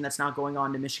investigation that's now going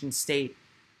on to Michigan State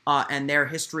and their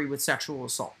history with sexual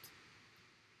assault.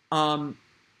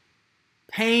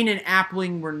 Payne and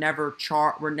Appling were never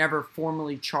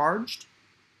formally charged.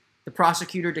 The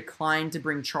prosecutor declined to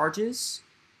bring charges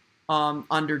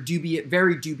under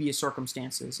very dubious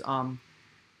circumstances.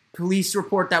 Police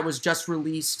report that was just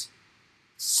released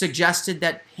suggested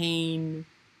that Payne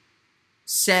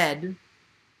said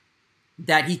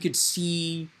that he could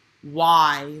see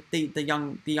why the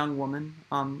young woman.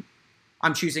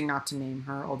 I'm choosing not to name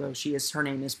her, although her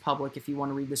name is public if you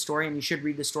want to read the story, and you should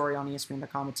read the story on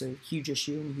ESPN.com. It's a huge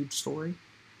issue and a huge story.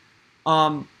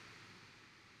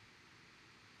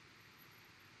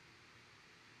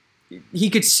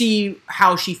 He could see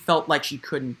how she felt like she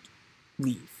couldn't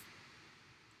leave,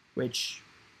 which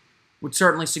would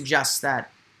certainly suggest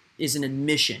that is an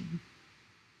admission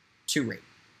to rape.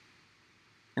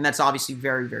 And that's obviously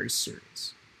very, very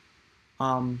serious.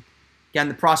 Again,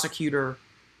 the prosecutor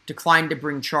declined to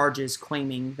bring charges,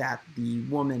 claiming that the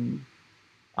woman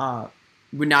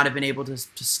would not have been able to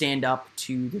stand up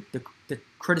to the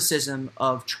criticism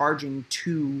of charging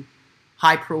two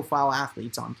high-profile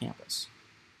athletes on campus.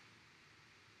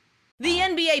 The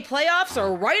NBA playoffs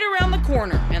are right around the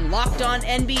corner, and Locked On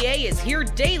NBA is here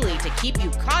daily to keep you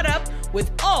caught up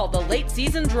with all the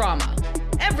late-season drama.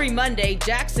 Every Monday,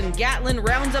 Jackson Gatlin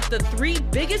rounds up the 3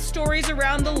 biggest stories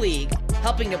around the league,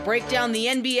 helping to break down the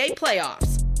NBA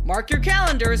playoffs. Mark your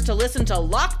calendars to listen to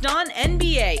Locked On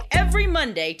NBA every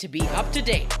Monday to be up to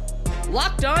date.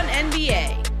 Locked On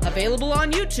NBA, available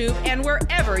on YouTube and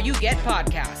wherever you get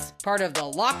podcasts. Part of the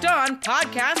Locked On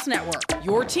Podcast Network,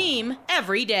 your team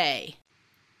every day.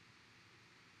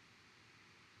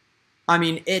 I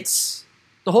mean,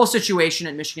 the whole situation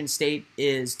at Michigan State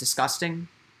is disgusting.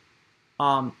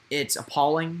 It's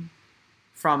appalling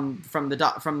from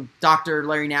Dr.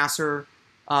 Larry Nassar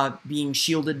being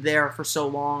shielded there for so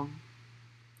long,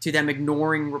 to them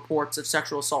ignoring reports of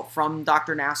sexual assault from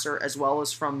Dr. Nassar, as well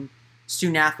as from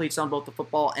student athletes on both the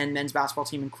football and men's basketball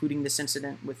team, including this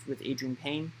incident with Adrian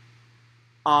Payne.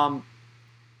 I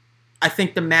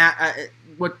think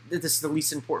this is the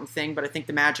least important thing, but I think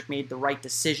the Magic made the right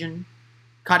decision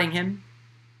cutting him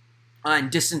and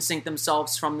distancing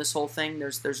themselves from this whole thing.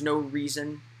 There's no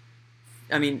reason.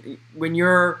 I mean, when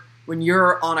you're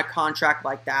on a contract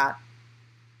like that,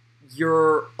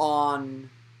 you're on,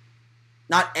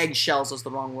 not eggshells is the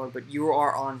wrong word, but you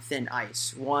are on thin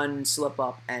ice. One slip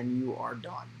up and you are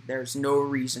done. There's no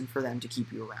reason for them to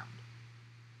keep you around.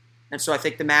 And so I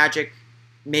think the Magic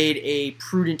made a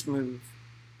prudent move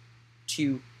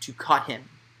to cut him.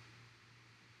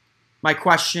 My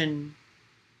question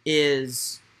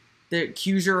is, the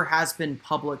accuser has been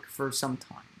public for some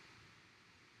time.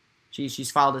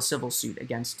 She's filed a civil suit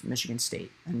against Michigan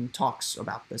State and talks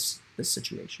about this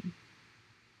situation.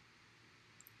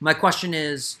 My question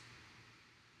is,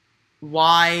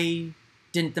 why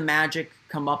didn't the Magic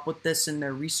come up with this in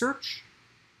their research?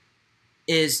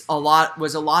 Was a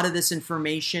lot of this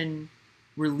information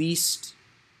released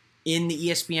in the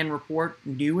ESPN report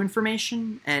new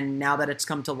information, and now that it's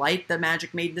come to light, the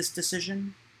Magic made this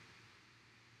decision?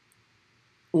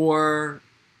 Or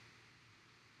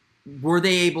were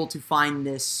they able to find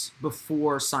this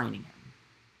before signing him?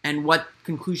 And what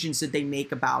conclusions did they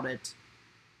make about it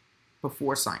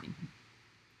before signing him?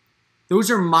 Those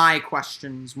are my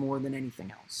questions more than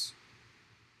anything else.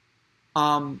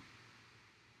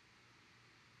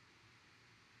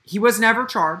 He was never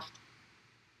charged.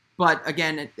 But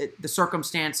again, the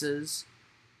circumstances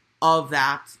of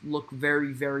that look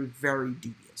very, very, very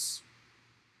dubious.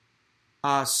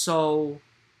 So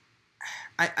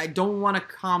I don't want to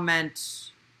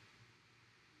comment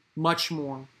much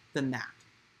more than that.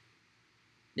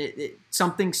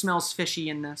 Something smells fishy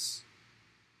in this.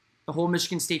 The whole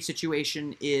Michigan State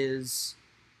situation is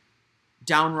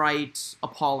downright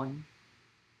appalling.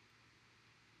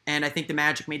 And I think the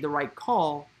Magic made the right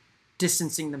call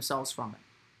distancing themselves from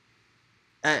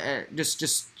it.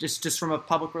 Just from a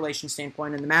public relations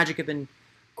standpoint, and the Magic have been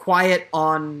quiet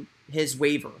on his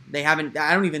waiver. They haven't.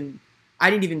 I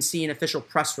didn't even see an official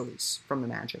press release from the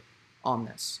Magic on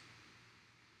this.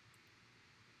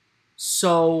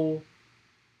 So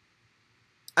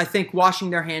I think washing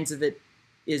their hands of it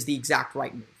is the exact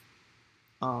right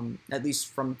move, at least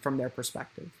from their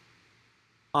perspective.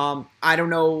 I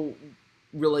don't know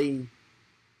really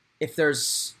if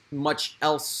there's much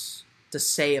else to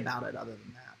say about it other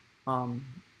than that.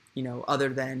 Other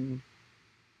than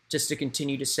just to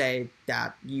continue to say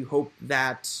that you hope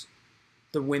that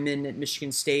the women at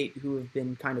Michigan State who have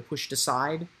been kind of pushed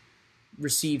aside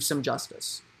receive some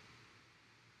justice.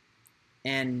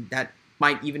 And that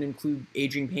might even include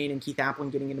Adrian Payne and Keith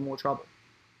Applin getting into more trouble.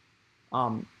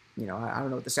 I don't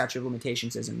know what the statute of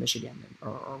limitations is in Michigan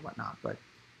or whatnot, but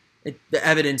the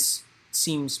evidence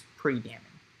seems pretty damning.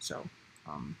 So,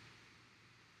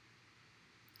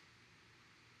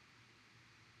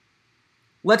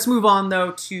 let's move on,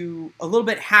 though, to a little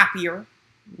bit happier,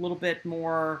 a little bit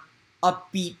more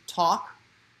upbeat talk.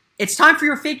 It's time for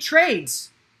your fake trades.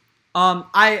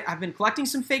 I've been collecting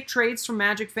some fake trades from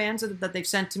Magic fans that they've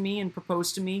sent to me and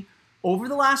proposed to me over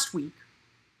the last week.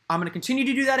 I'm going to continue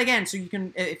to do that again. So you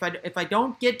can, if I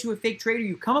don't get to a fake trade or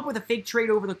you come up with a fake trade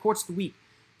over the course of the week,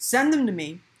 send them to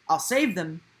me. I'll save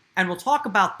them and we'll talk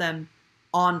about them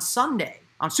on Sunday,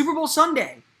 on Super Bowl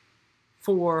Sunday,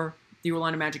 for the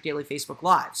Orlando Magic Daily Facebook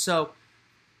Live. So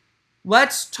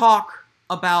let's talk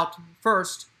about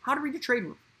first how to read a trade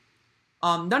rumor.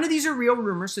 None of these are real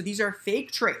rumors, so these are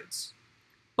fake trades.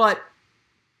 But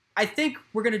I think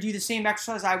we're going to do the same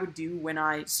exercise I would do when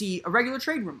I see a regular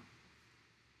trade rumor.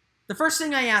 The first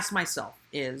thing I ask myself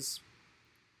is,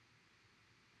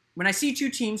 when I see two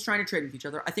teams trying to trade with each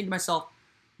other, I think to myself,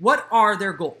 what are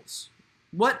their goals?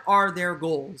 What are their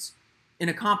goals in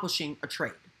accomplishing a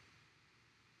trade?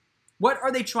 What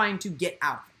are they trying to get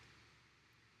out of it?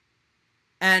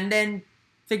 And then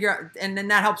figure out, and then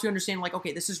that helps you understand, like,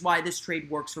 okay, this is why this trade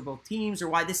works for both teams, or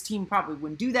why this team probably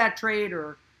wouldn't do that trade,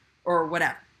 or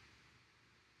whatever.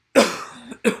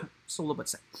 Just a little bit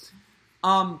sick.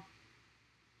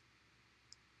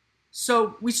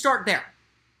 So we start there.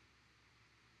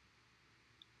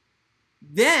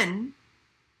 Then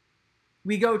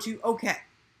we go to, okay,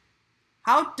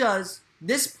 how does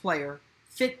this player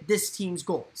fit this team's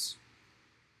goals?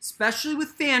 Especially with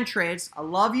fan trades. I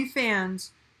love you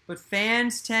fans, but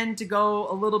fans tend to go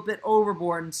a little bit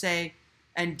overboard and say,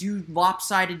 and do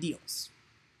lopsided deals.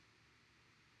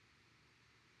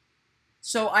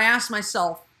 So I asked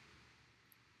myself,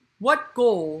 what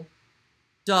goal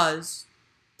does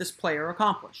this player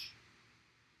accomplish?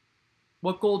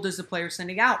 What goal does the player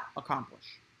sending out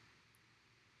accomplish?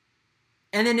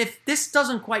 And then if this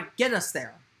doesn't quite get us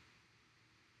there,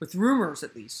 with rumors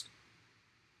at least,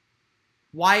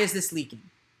 why is this leaking?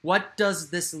 What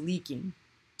does this leaking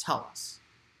tell us?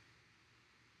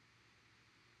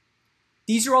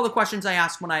 These are all the questions I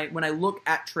ask when I look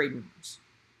at trade rumors.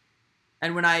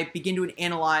 And when I begin to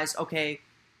analyze, okay,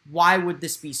 why would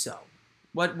this be so?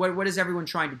 What is everyone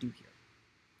trying to do here?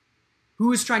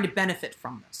 Who is trying to benefit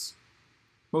from this?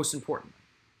 Most importantly.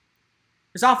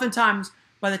 Because oftentimes,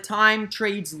 by the time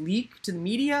trades leak to the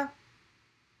media,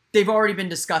 they've already been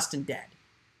discussed and dead.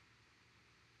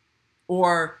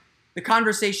 Or the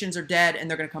conversations are dead and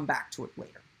they're going to come back to it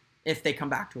later, if they come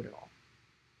back to it at all.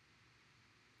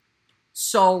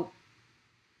 So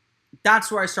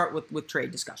that's where I start with trade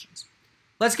discussions.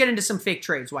 Let's get into some fake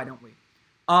trades, why don't we?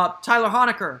 Tyler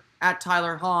Honecker, at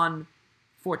Tyler Hahn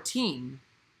 14,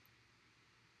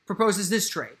 proposes this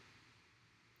trade.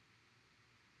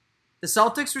 The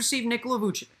Celtics receive Nikola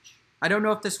Vucevic. I don't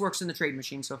know if this works in the trade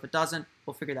machine, so if it doesn't,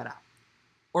 we'll figure that out.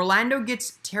 Orlando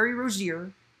gets Terry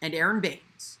Rozier and Aaron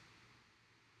Baines.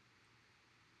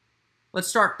 Let's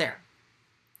start there.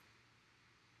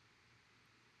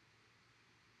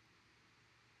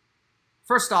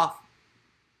 First off,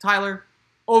 Tyler,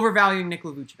 overvaluing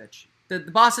Nikola Vucevic. The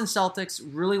Boston Celtics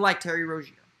really like Terry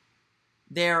Rozier.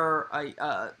 They're,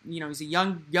 he's a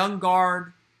young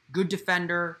guard, good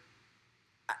defender.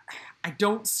 I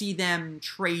don't see them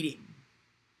trading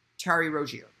Terry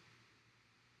Rozier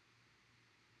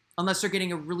unless they're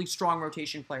getting a really strong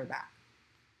rotation player back.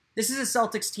 This is a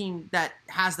Celtics team that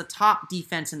has the top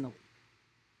defense in the league.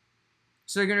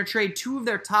 So they're going to trade two of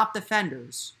their top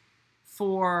defenders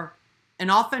for an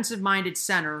offensive-minded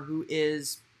center who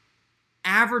is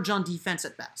average on defense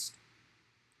at best.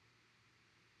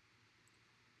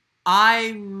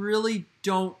 I really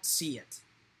don't see it,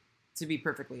 to be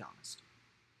perfectly honest.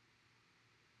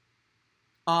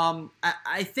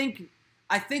 I think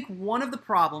one of the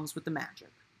problems with the Magic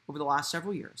over the last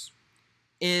several years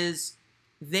is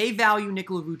they value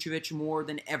Nikola Vucevic more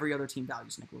than every other team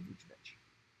values Nikola Vucevic.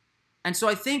 And so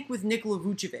I think with Nikola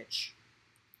Vucevic,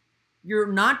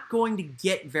 you're not going to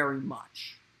get very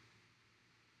much.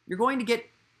 You're going to get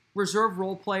reserve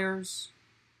role players.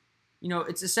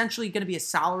 It's essentially going to be a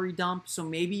salary dump, so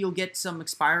maybe you'll get some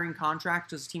expiring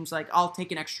contracts because the team's like, I'll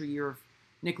take an extra year of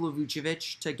Nikola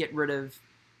Vucevic to get rid of,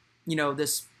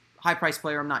 this high-priced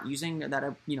player I'm not using that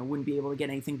I, wouldn't be able to get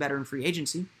anything better in free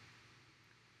agency.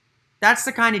 That's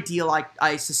the kind of deal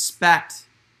I suspect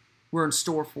we're in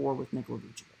store for with Nikola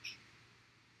Vucevic.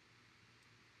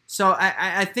 So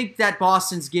I think that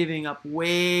Boston's giving up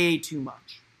way too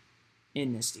much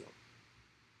in this deal.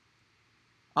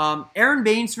 Aaron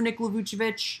Baines for Nikola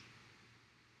Vucevic,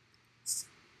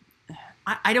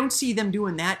 I don't see them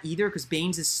doing that either because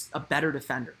Baines is a better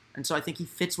defender. And so I think he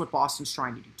fits what Boston's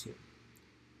trying to do too.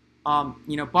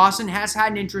 Boston has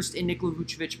had an interest in Nikola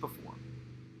Vucevic before.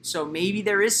 So maybe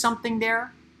there is something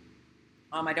there.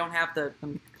 I don't have let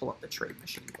me pull up the trade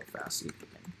machine real fast,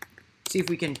 see if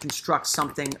we can construct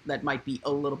something that might be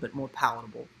a little bit more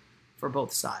palatable for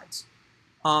both sides.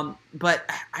 But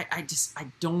I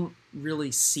don't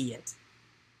really see it.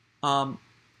 I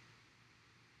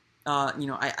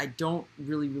don't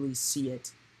really see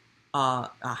it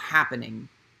happening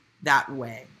that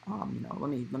way.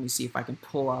 Let me see if I can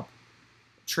pull up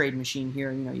a trade machine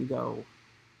here. You go.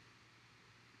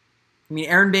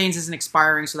 Aaron Baines isn't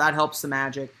expiring, so that helps the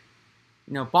Magic.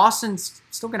 Boston's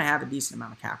still going to have a decent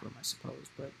amount of capital, I suppose.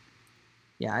 But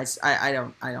yeah,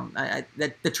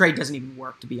 the trade doesn't even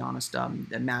work, to be honest.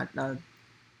 The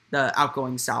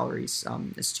outgoing salaries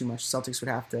is too much. Celtics would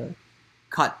have to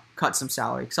cut some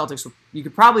salary. It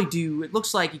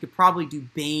looks like you could probably do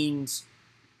Baines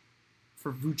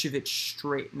for Vucevic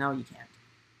straight. No, you can't.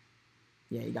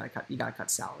 Yeah, you gotta cut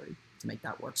salary to make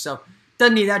that work. So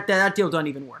doesn't need that deal doesn't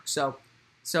even work. So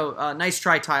nice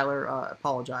try, Tyler.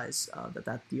 Apologize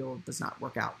that deal does not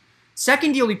work out.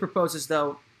 Second deal he proposes,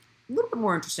 though, a little bit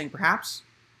more interesting, perhaps.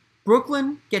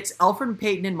 Brooklyn gets Elfrid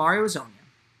Payton and Mario Hezonja.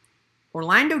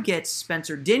 Orlando gets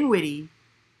Spencer Dinwiddie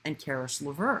and Karis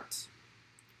LeVert.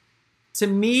 To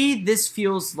me, this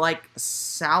feels like a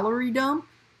salary dump.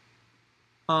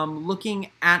 Looking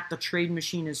at the trade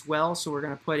machine as well, so we're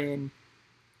going to put in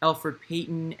Elfrid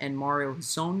Payton and Mario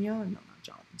Hezonja. No, not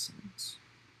Jonathan Simmons.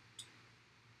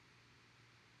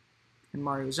 And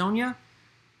Mario Hezonja.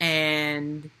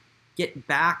 And get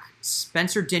back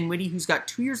Spencer Dinwiddie, who's got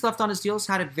 2 years left on his deal, has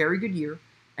had a very good year.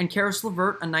 And Karis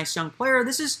LeVert, a nice young player.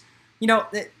 This is,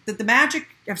 that the Magic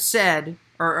have said,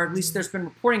 or at least there's been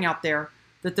reporting out there,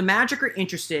 that the Magic are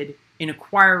interested in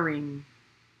acquiring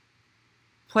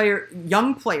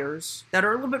young players that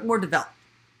are a little bit more developed.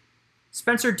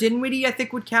 Spencer Dinwiddie, I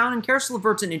think, would count, and Karis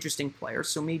LeVert's an interesting player,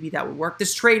 so maybe that would work.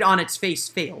 This trade on its face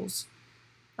fails.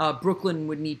 Brooklyn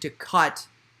would need to cut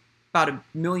about $1.6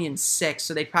 million,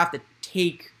 so they'd have to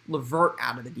take LeVert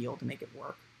out of the deal to make it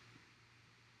work.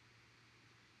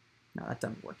 No, that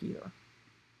doesn't work either.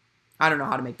 I don't know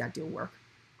how to make that deal work.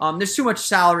 There's too much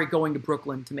salary going to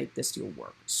Brooklyn to make this deal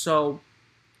work. So,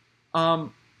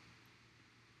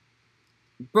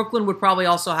 Brooklyn would probably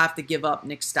also have to give up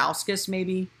Nick Stauskas,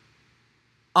 maybe.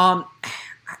 I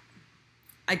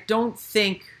don't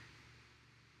think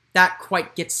that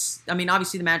quite gets...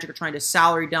 obviously the Magic are trying to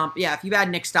salary dump. Yeah, if you add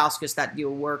Nick Stauskas, that deal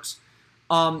works.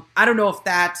 I don't know if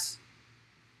that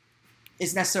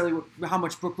is necessarily how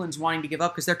much Brooklyn's wanting to give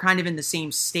up, because they're kind of in the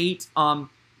same state.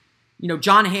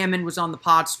 John Hammond was on the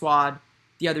pod squad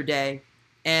the other day,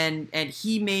 and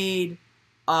he made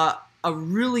a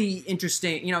really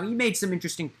interesting... he made some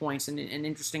interesting points and an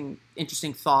interesting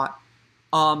thought.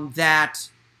 that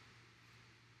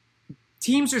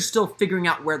teams are still figuring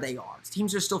out where they are.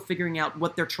 Teams are still figuring out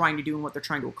what they're trying to do and what they're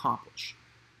trying to accomplish.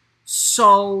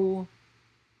 So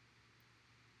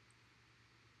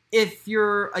if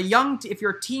you're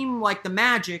a team like the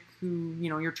Magic, who,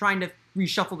 you're trying to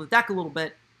reshuffle the deck a little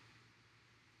bit,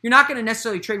 you're not going to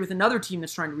necessarily trade with another team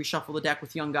that's trying to reshuffle the deck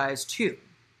with young guys too.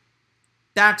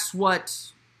 That's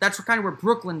kind of where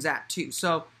Brooklyn's at too.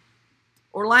 So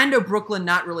Orlando, Brooklyn,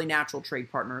 not really natural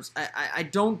trade partners. I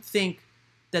don't think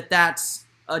that's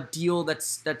a deal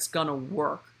that's gonna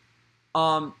work.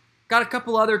 Got a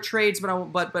couple other trades, but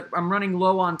I'm running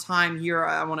low on time here.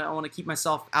 I want to keep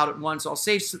myself out at one, so I'll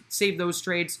save those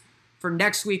trades for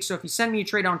next week. So if you send me a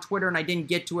trade on Twitter and I didn't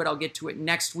get to it, I'll get to it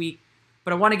next week.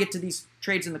 But I want to get to these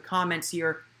trades in the comments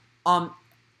here.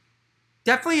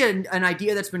 Definitely an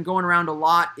idea that's been going around a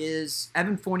lot is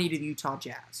Evan Fournier to the Utah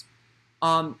Jazz.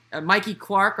 Mikey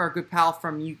Clark, our good pal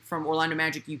from Orlando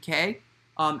Magic UK,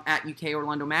 at UK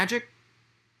Orlando Magic,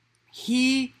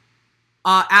 he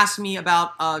asked me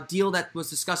about a deal that was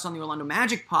discussed on the Orlando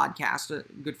Magic podcast,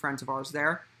 good friends of ours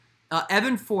there.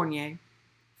 Evan Fournier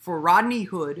for Rodney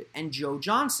Hood and Joe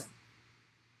Johnson.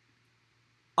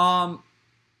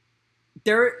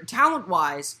 They're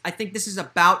talent-wise, I think this is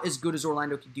about as good as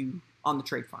Orlando could do on the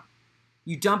trade front.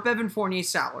 You dump Evan Fournier's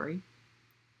salary,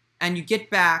 and you get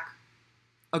back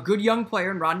a good young player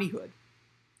in Rodney Hood,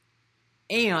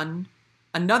 and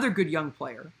another good young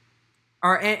player,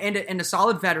 and a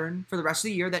solid veteran for the rest of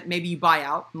the year that maybe you buy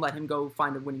out and let him go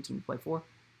find a winning team to play for,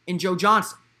 in Joe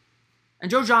Johnson. And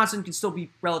Joe Johnson can still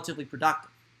be relatively productive.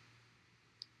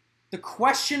 The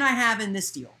question I have in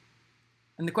this deal,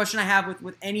 and the question I have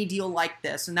with any deal like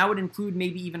this, and that would include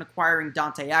maybe even acquiring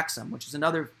Dante Exum, which is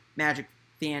another Magic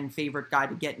fan favorite guy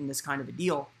to get in this kind of a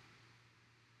deal.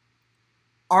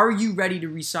 Are you ready to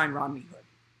re-sign Rodney Hood?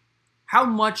 How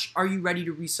much are you ready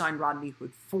to re-sign Rodney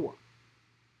Hood for?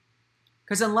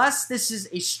 Because unless this is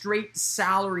a straight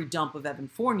salary dump of Evan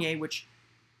Fournier, which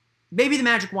maybe the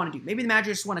Magic want to do, maybe the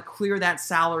Magic just want to clear that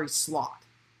salary slot.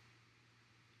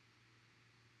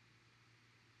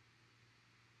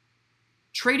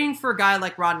 Trading for a guy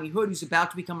like Rodney Hood, who's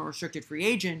about to become a restricted free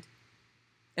agent,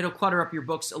 it'll clutter up your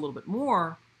books a little bit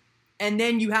more, and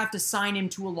then you have to sign him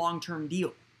to a long-term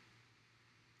deal.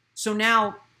 So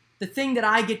now, the thing that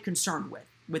I get concerned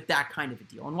with that kind of a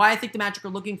deal, and why I think the Magic are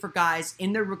looking for guys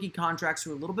in their rookie contracts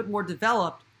who are a little bit more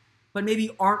developed, but maybe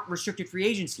aren't restricted free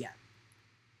agents yet,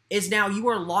 is now you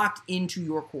are locked into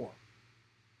your core.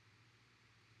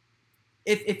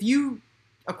 If you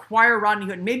acquire Rodney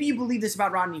Hood, maybe you believe this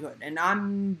about Rodney Hood, and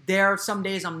I'm there some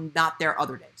days, I'm not there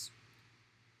other days.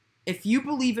 If you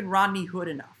believe in Rodney Hood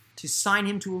enough to sign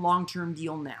him to a long-term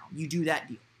deal now, you do that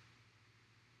deal.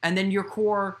 And then your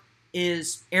core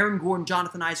is Aaron Gordon,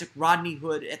 Jonathan Isaac, Rodney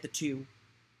Hood at the 2,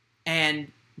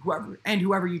 and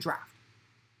whoever you draft.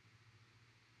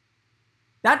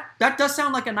 That does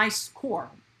sound like a nice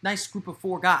core, nice group of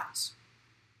 4 guys.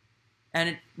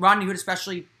 And Rodney Hood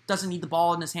especially doesn't need the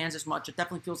ball in his hands as much. It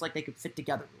definitely feels like they could fit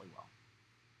together really well.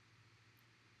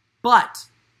 But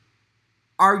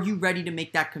are you ready to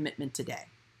make that commitment today?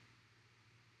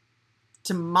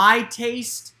 To my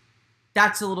taste,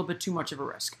 that's a little bit too much of a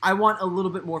risk. I want a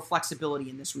little bit more flexibility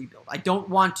in this rebuild. I don't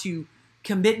want to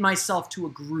commit myself to a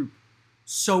group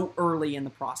so early in the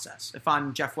process if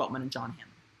I'm Jeff Weltman and John Hammond.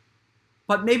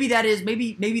 But maybe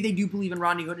maybe they do believe in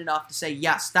Rodney Hood enough to say,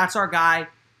 yes, that's our guy.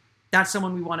 That's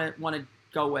someone we want to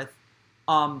go with.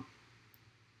 I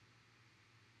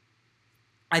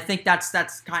think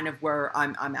that's kind of where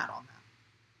I'm at on that.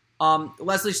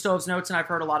 Leslie Stoves notes, and I've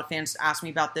heard a lot of fans ask me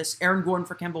about this, Aaron Gordon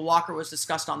for Kemba Walker was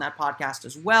discussed on that podcast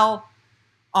as well.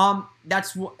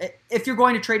 If you're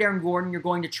going to trade Aaron Gordon, you're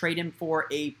going to trade him for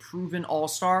a proven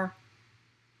all-star.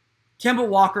 Kemba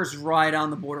Walker's right on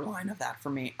the borderline of that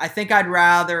for me. I think I'd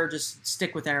rather just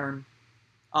stick with Aaron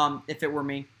if it were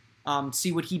me.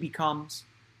 See what he becomes.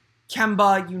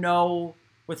 Kemba,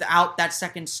 without that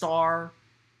second star,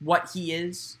 what he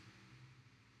is.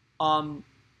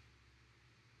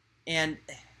 And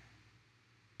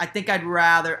I think I'd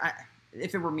rather,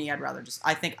 if it were me,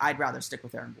 I think I'd rather stick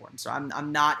with Aaron Gordon. So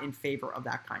I'm not in favor of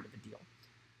that kind of a deal.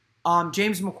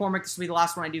 James McCormick, this will be the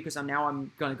last one I do because I'm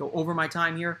going to go over my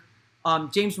time here.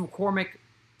 James McCormick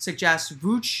suggests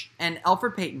Vooch and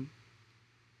Elfrid Payton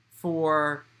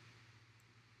for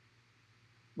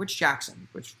which Jackson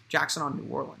on New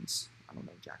Orleans? I don't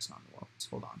know Jackson on New Orleans.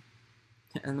 Hold on.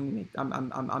 And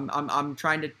I'm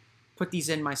trying to put these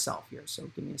in myself here, so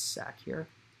give me a sec here.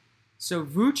 So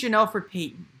Vooch and Elfrid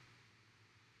Payton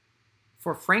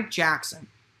for Frank Jackson.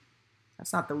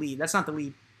 That's not the lead.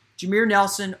 Jameer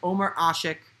Nelson, Omar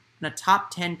Ashik, and a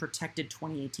top 10 protected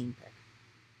 2018 pick.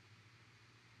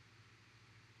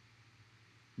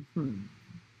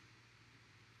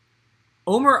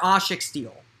 Omer Asik's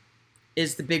deal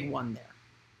is the big one there.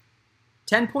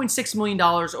 $10.6 million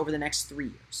over the next 3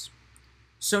 years.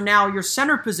 So now your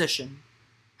center position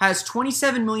has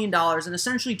 $27 million and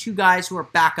essentially two guys who are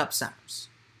backup centers.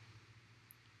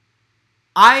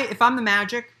 If I'm the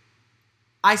Magic,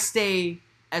 I stay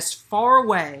as far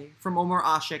away from Omer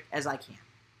Asik as I can.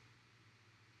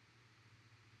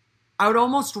 I would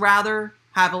almost rather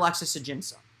have Alexis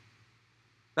Ajinça.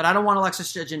 But I don't want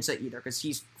Alexis Ajinça either because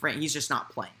he's just not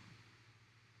playing.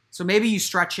 So maybe you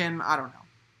stretch him. I don't know.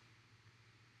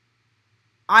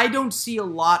 I don't see a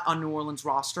lot on New Orleans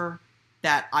roster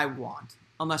that I want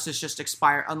unless it's just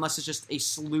a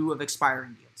slew of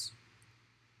expiring deals.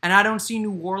 And I don't see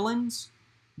New Orleans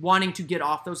wanting to get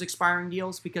off those expiring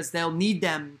deals because they'll need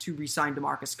them to re-sign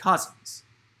DeMarcus Cousins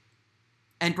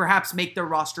and perhaps make their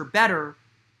roster better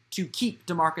to keep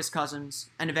DeMarcus Cousins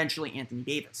and eventually Anthony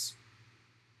Davis.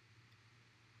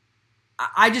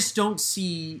 I just don't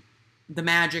see the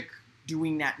Magic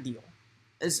doing that deal.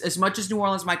 As much as New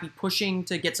Orleans might be pushing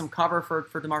to get some cover for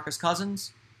DeMarcus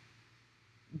Cousins,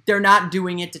 they're not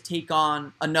doing it to take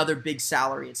on another big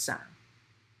salary at center.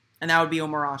 And that would be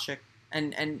Omer Asik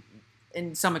and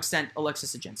in some extent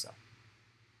Alexis Ajinça.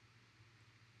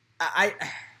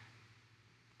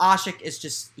 Asik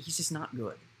is he's just not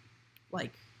good.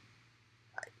 Like,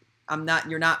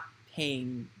 you're not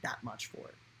paying that much for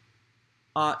it.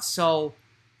 So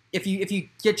if you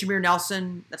get Jameer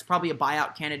Nelson, that's probably a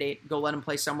buyout candidate. Go let him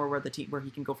play somewhere where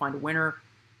he can go find a winner.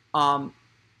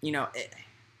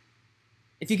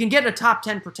 If you can get a top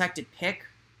 10 protected pick,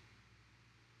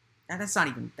 that's not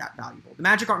even that valuable. The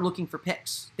Magic aren't looking for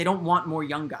picks. They don't want more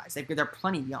young guys. They're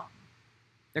plenty young.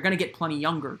 They're going to get plenty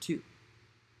younger too.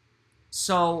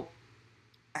 So,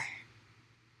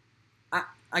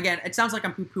 again, it sounds like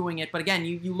I'm poo-pooing it, but again,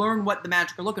 you learn what the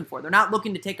Magic are looking for. They're not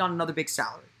looking to take on another big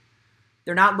salary.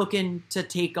 They're not looking to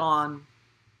take on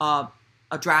a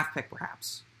draft pick,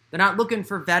 perhaps. They're not looking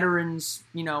for veterans,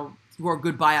 who are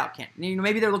good buyout candidates.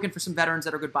 Maybe they're looking for some veterans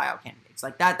that are good buyout candidates.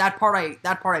 Like that part I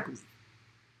believe.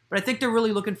 But I think they're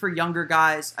really looking for younger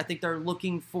guys. I think they're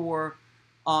looking for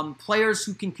players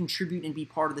who can contribute and be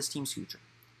part of this team's future.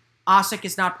 Asik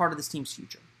is not part of this team's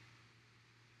future.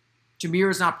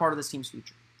 Jameer is not part of this team's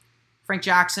future. Frank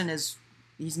Jackson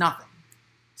he's nothing.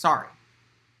 Sorry.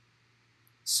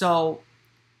 So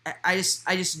I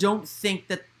just don't think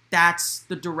that that's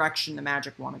the direction the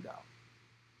Magic want to go.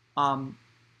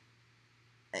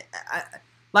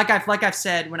 Like I've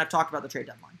said when I've talked about the trade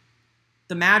deadline,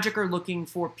 the Magic are looking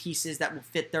for pieces that will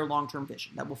fit their long-term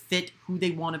vision, that will fit who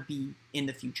they want to be in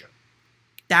the future.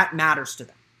 That matters to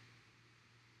them.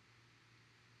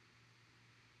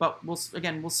 But we'll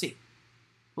see.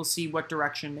 We'll see what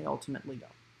direction they ultimately go.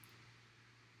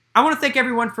 I want to thank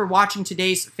everyone for watching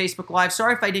today's Facebook Live.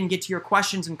 Sorry if I didn't get to your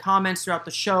questions and comments throughout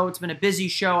the show. It's been a busy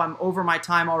show. I'm over my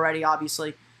time already,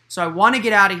 obviously. So I want to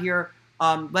get out of here.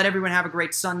 Let everyone have a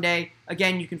great Sunday.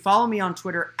 Again, you can follow me on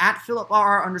Twitter at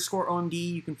 @PhilipRR_OMD.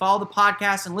 You can follow the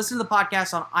podcast and listen to the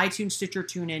podcast on iTunes, Stitcher,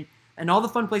 TuneIn, and all the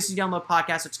fun places you download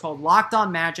podcasts. It's called Locked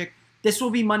On Magic. This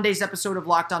will be Monday's episode of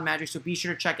Locked On Magic, so be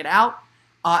sure to check it out.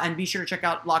 And be sure to check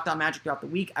out Locked On Magic throughout the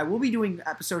week. I will be doing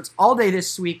episodes all day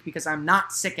this week because I'm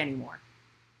not sick anymore.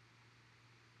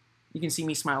 You can see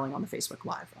me smiling on the Facebook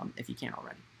Live if you can't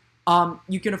already.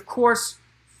 You can, of course,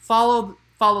 follow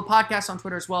the podcast on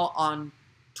Twitter as well, on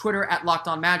Twitter at Locked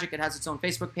On Magic. It has its own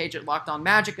Facebook page at Locked On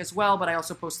Magic as well, but I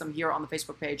also post them here on the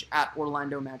Facebook page at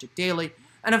Orlando Magic Daily.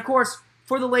 And, of course,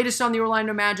 for the latest on the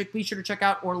Orlando Magic, be sure to check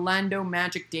out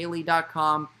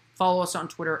OrlandoMagicDaily.com. Follow us on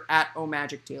Twitter at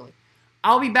OMagicDaily.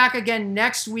 I'll be back again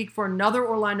next week for another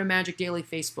Orlando Magic Daily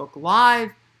Facebook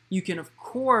Live. You can, of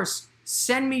course,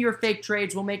 send me your fake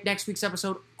trades. We'll make next week's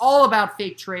episode all about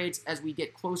fake trades as we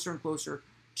get closer and closer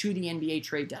to the NBA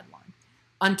trade deadline.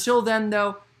 Until then,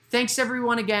 though, thanks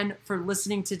everyone again for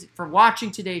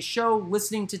watching today's show,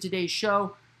 listening to today's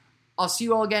show. I'll see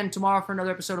you all again tomorrow for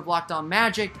another episode of Locked On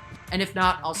Magic. And if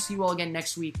not, I'll see you all again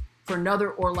next week for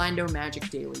another Orlando Magic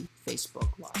Daily Facebook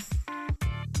Live.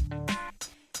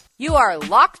 You are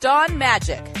Locked On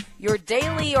Magic, your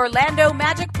daily Orlando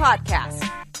Magic podcast,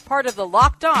 part of the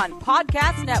Locked On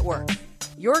Podcast Network,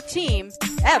 your team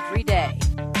every day.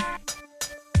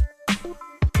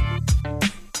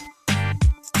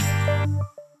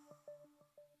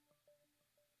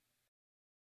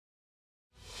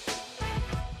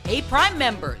 Hey, Prime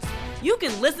members, you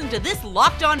can listen to this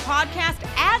Locked On podcast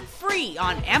ad-free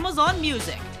on Amazon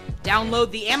Music. Download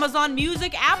the Amazon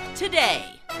Music app today.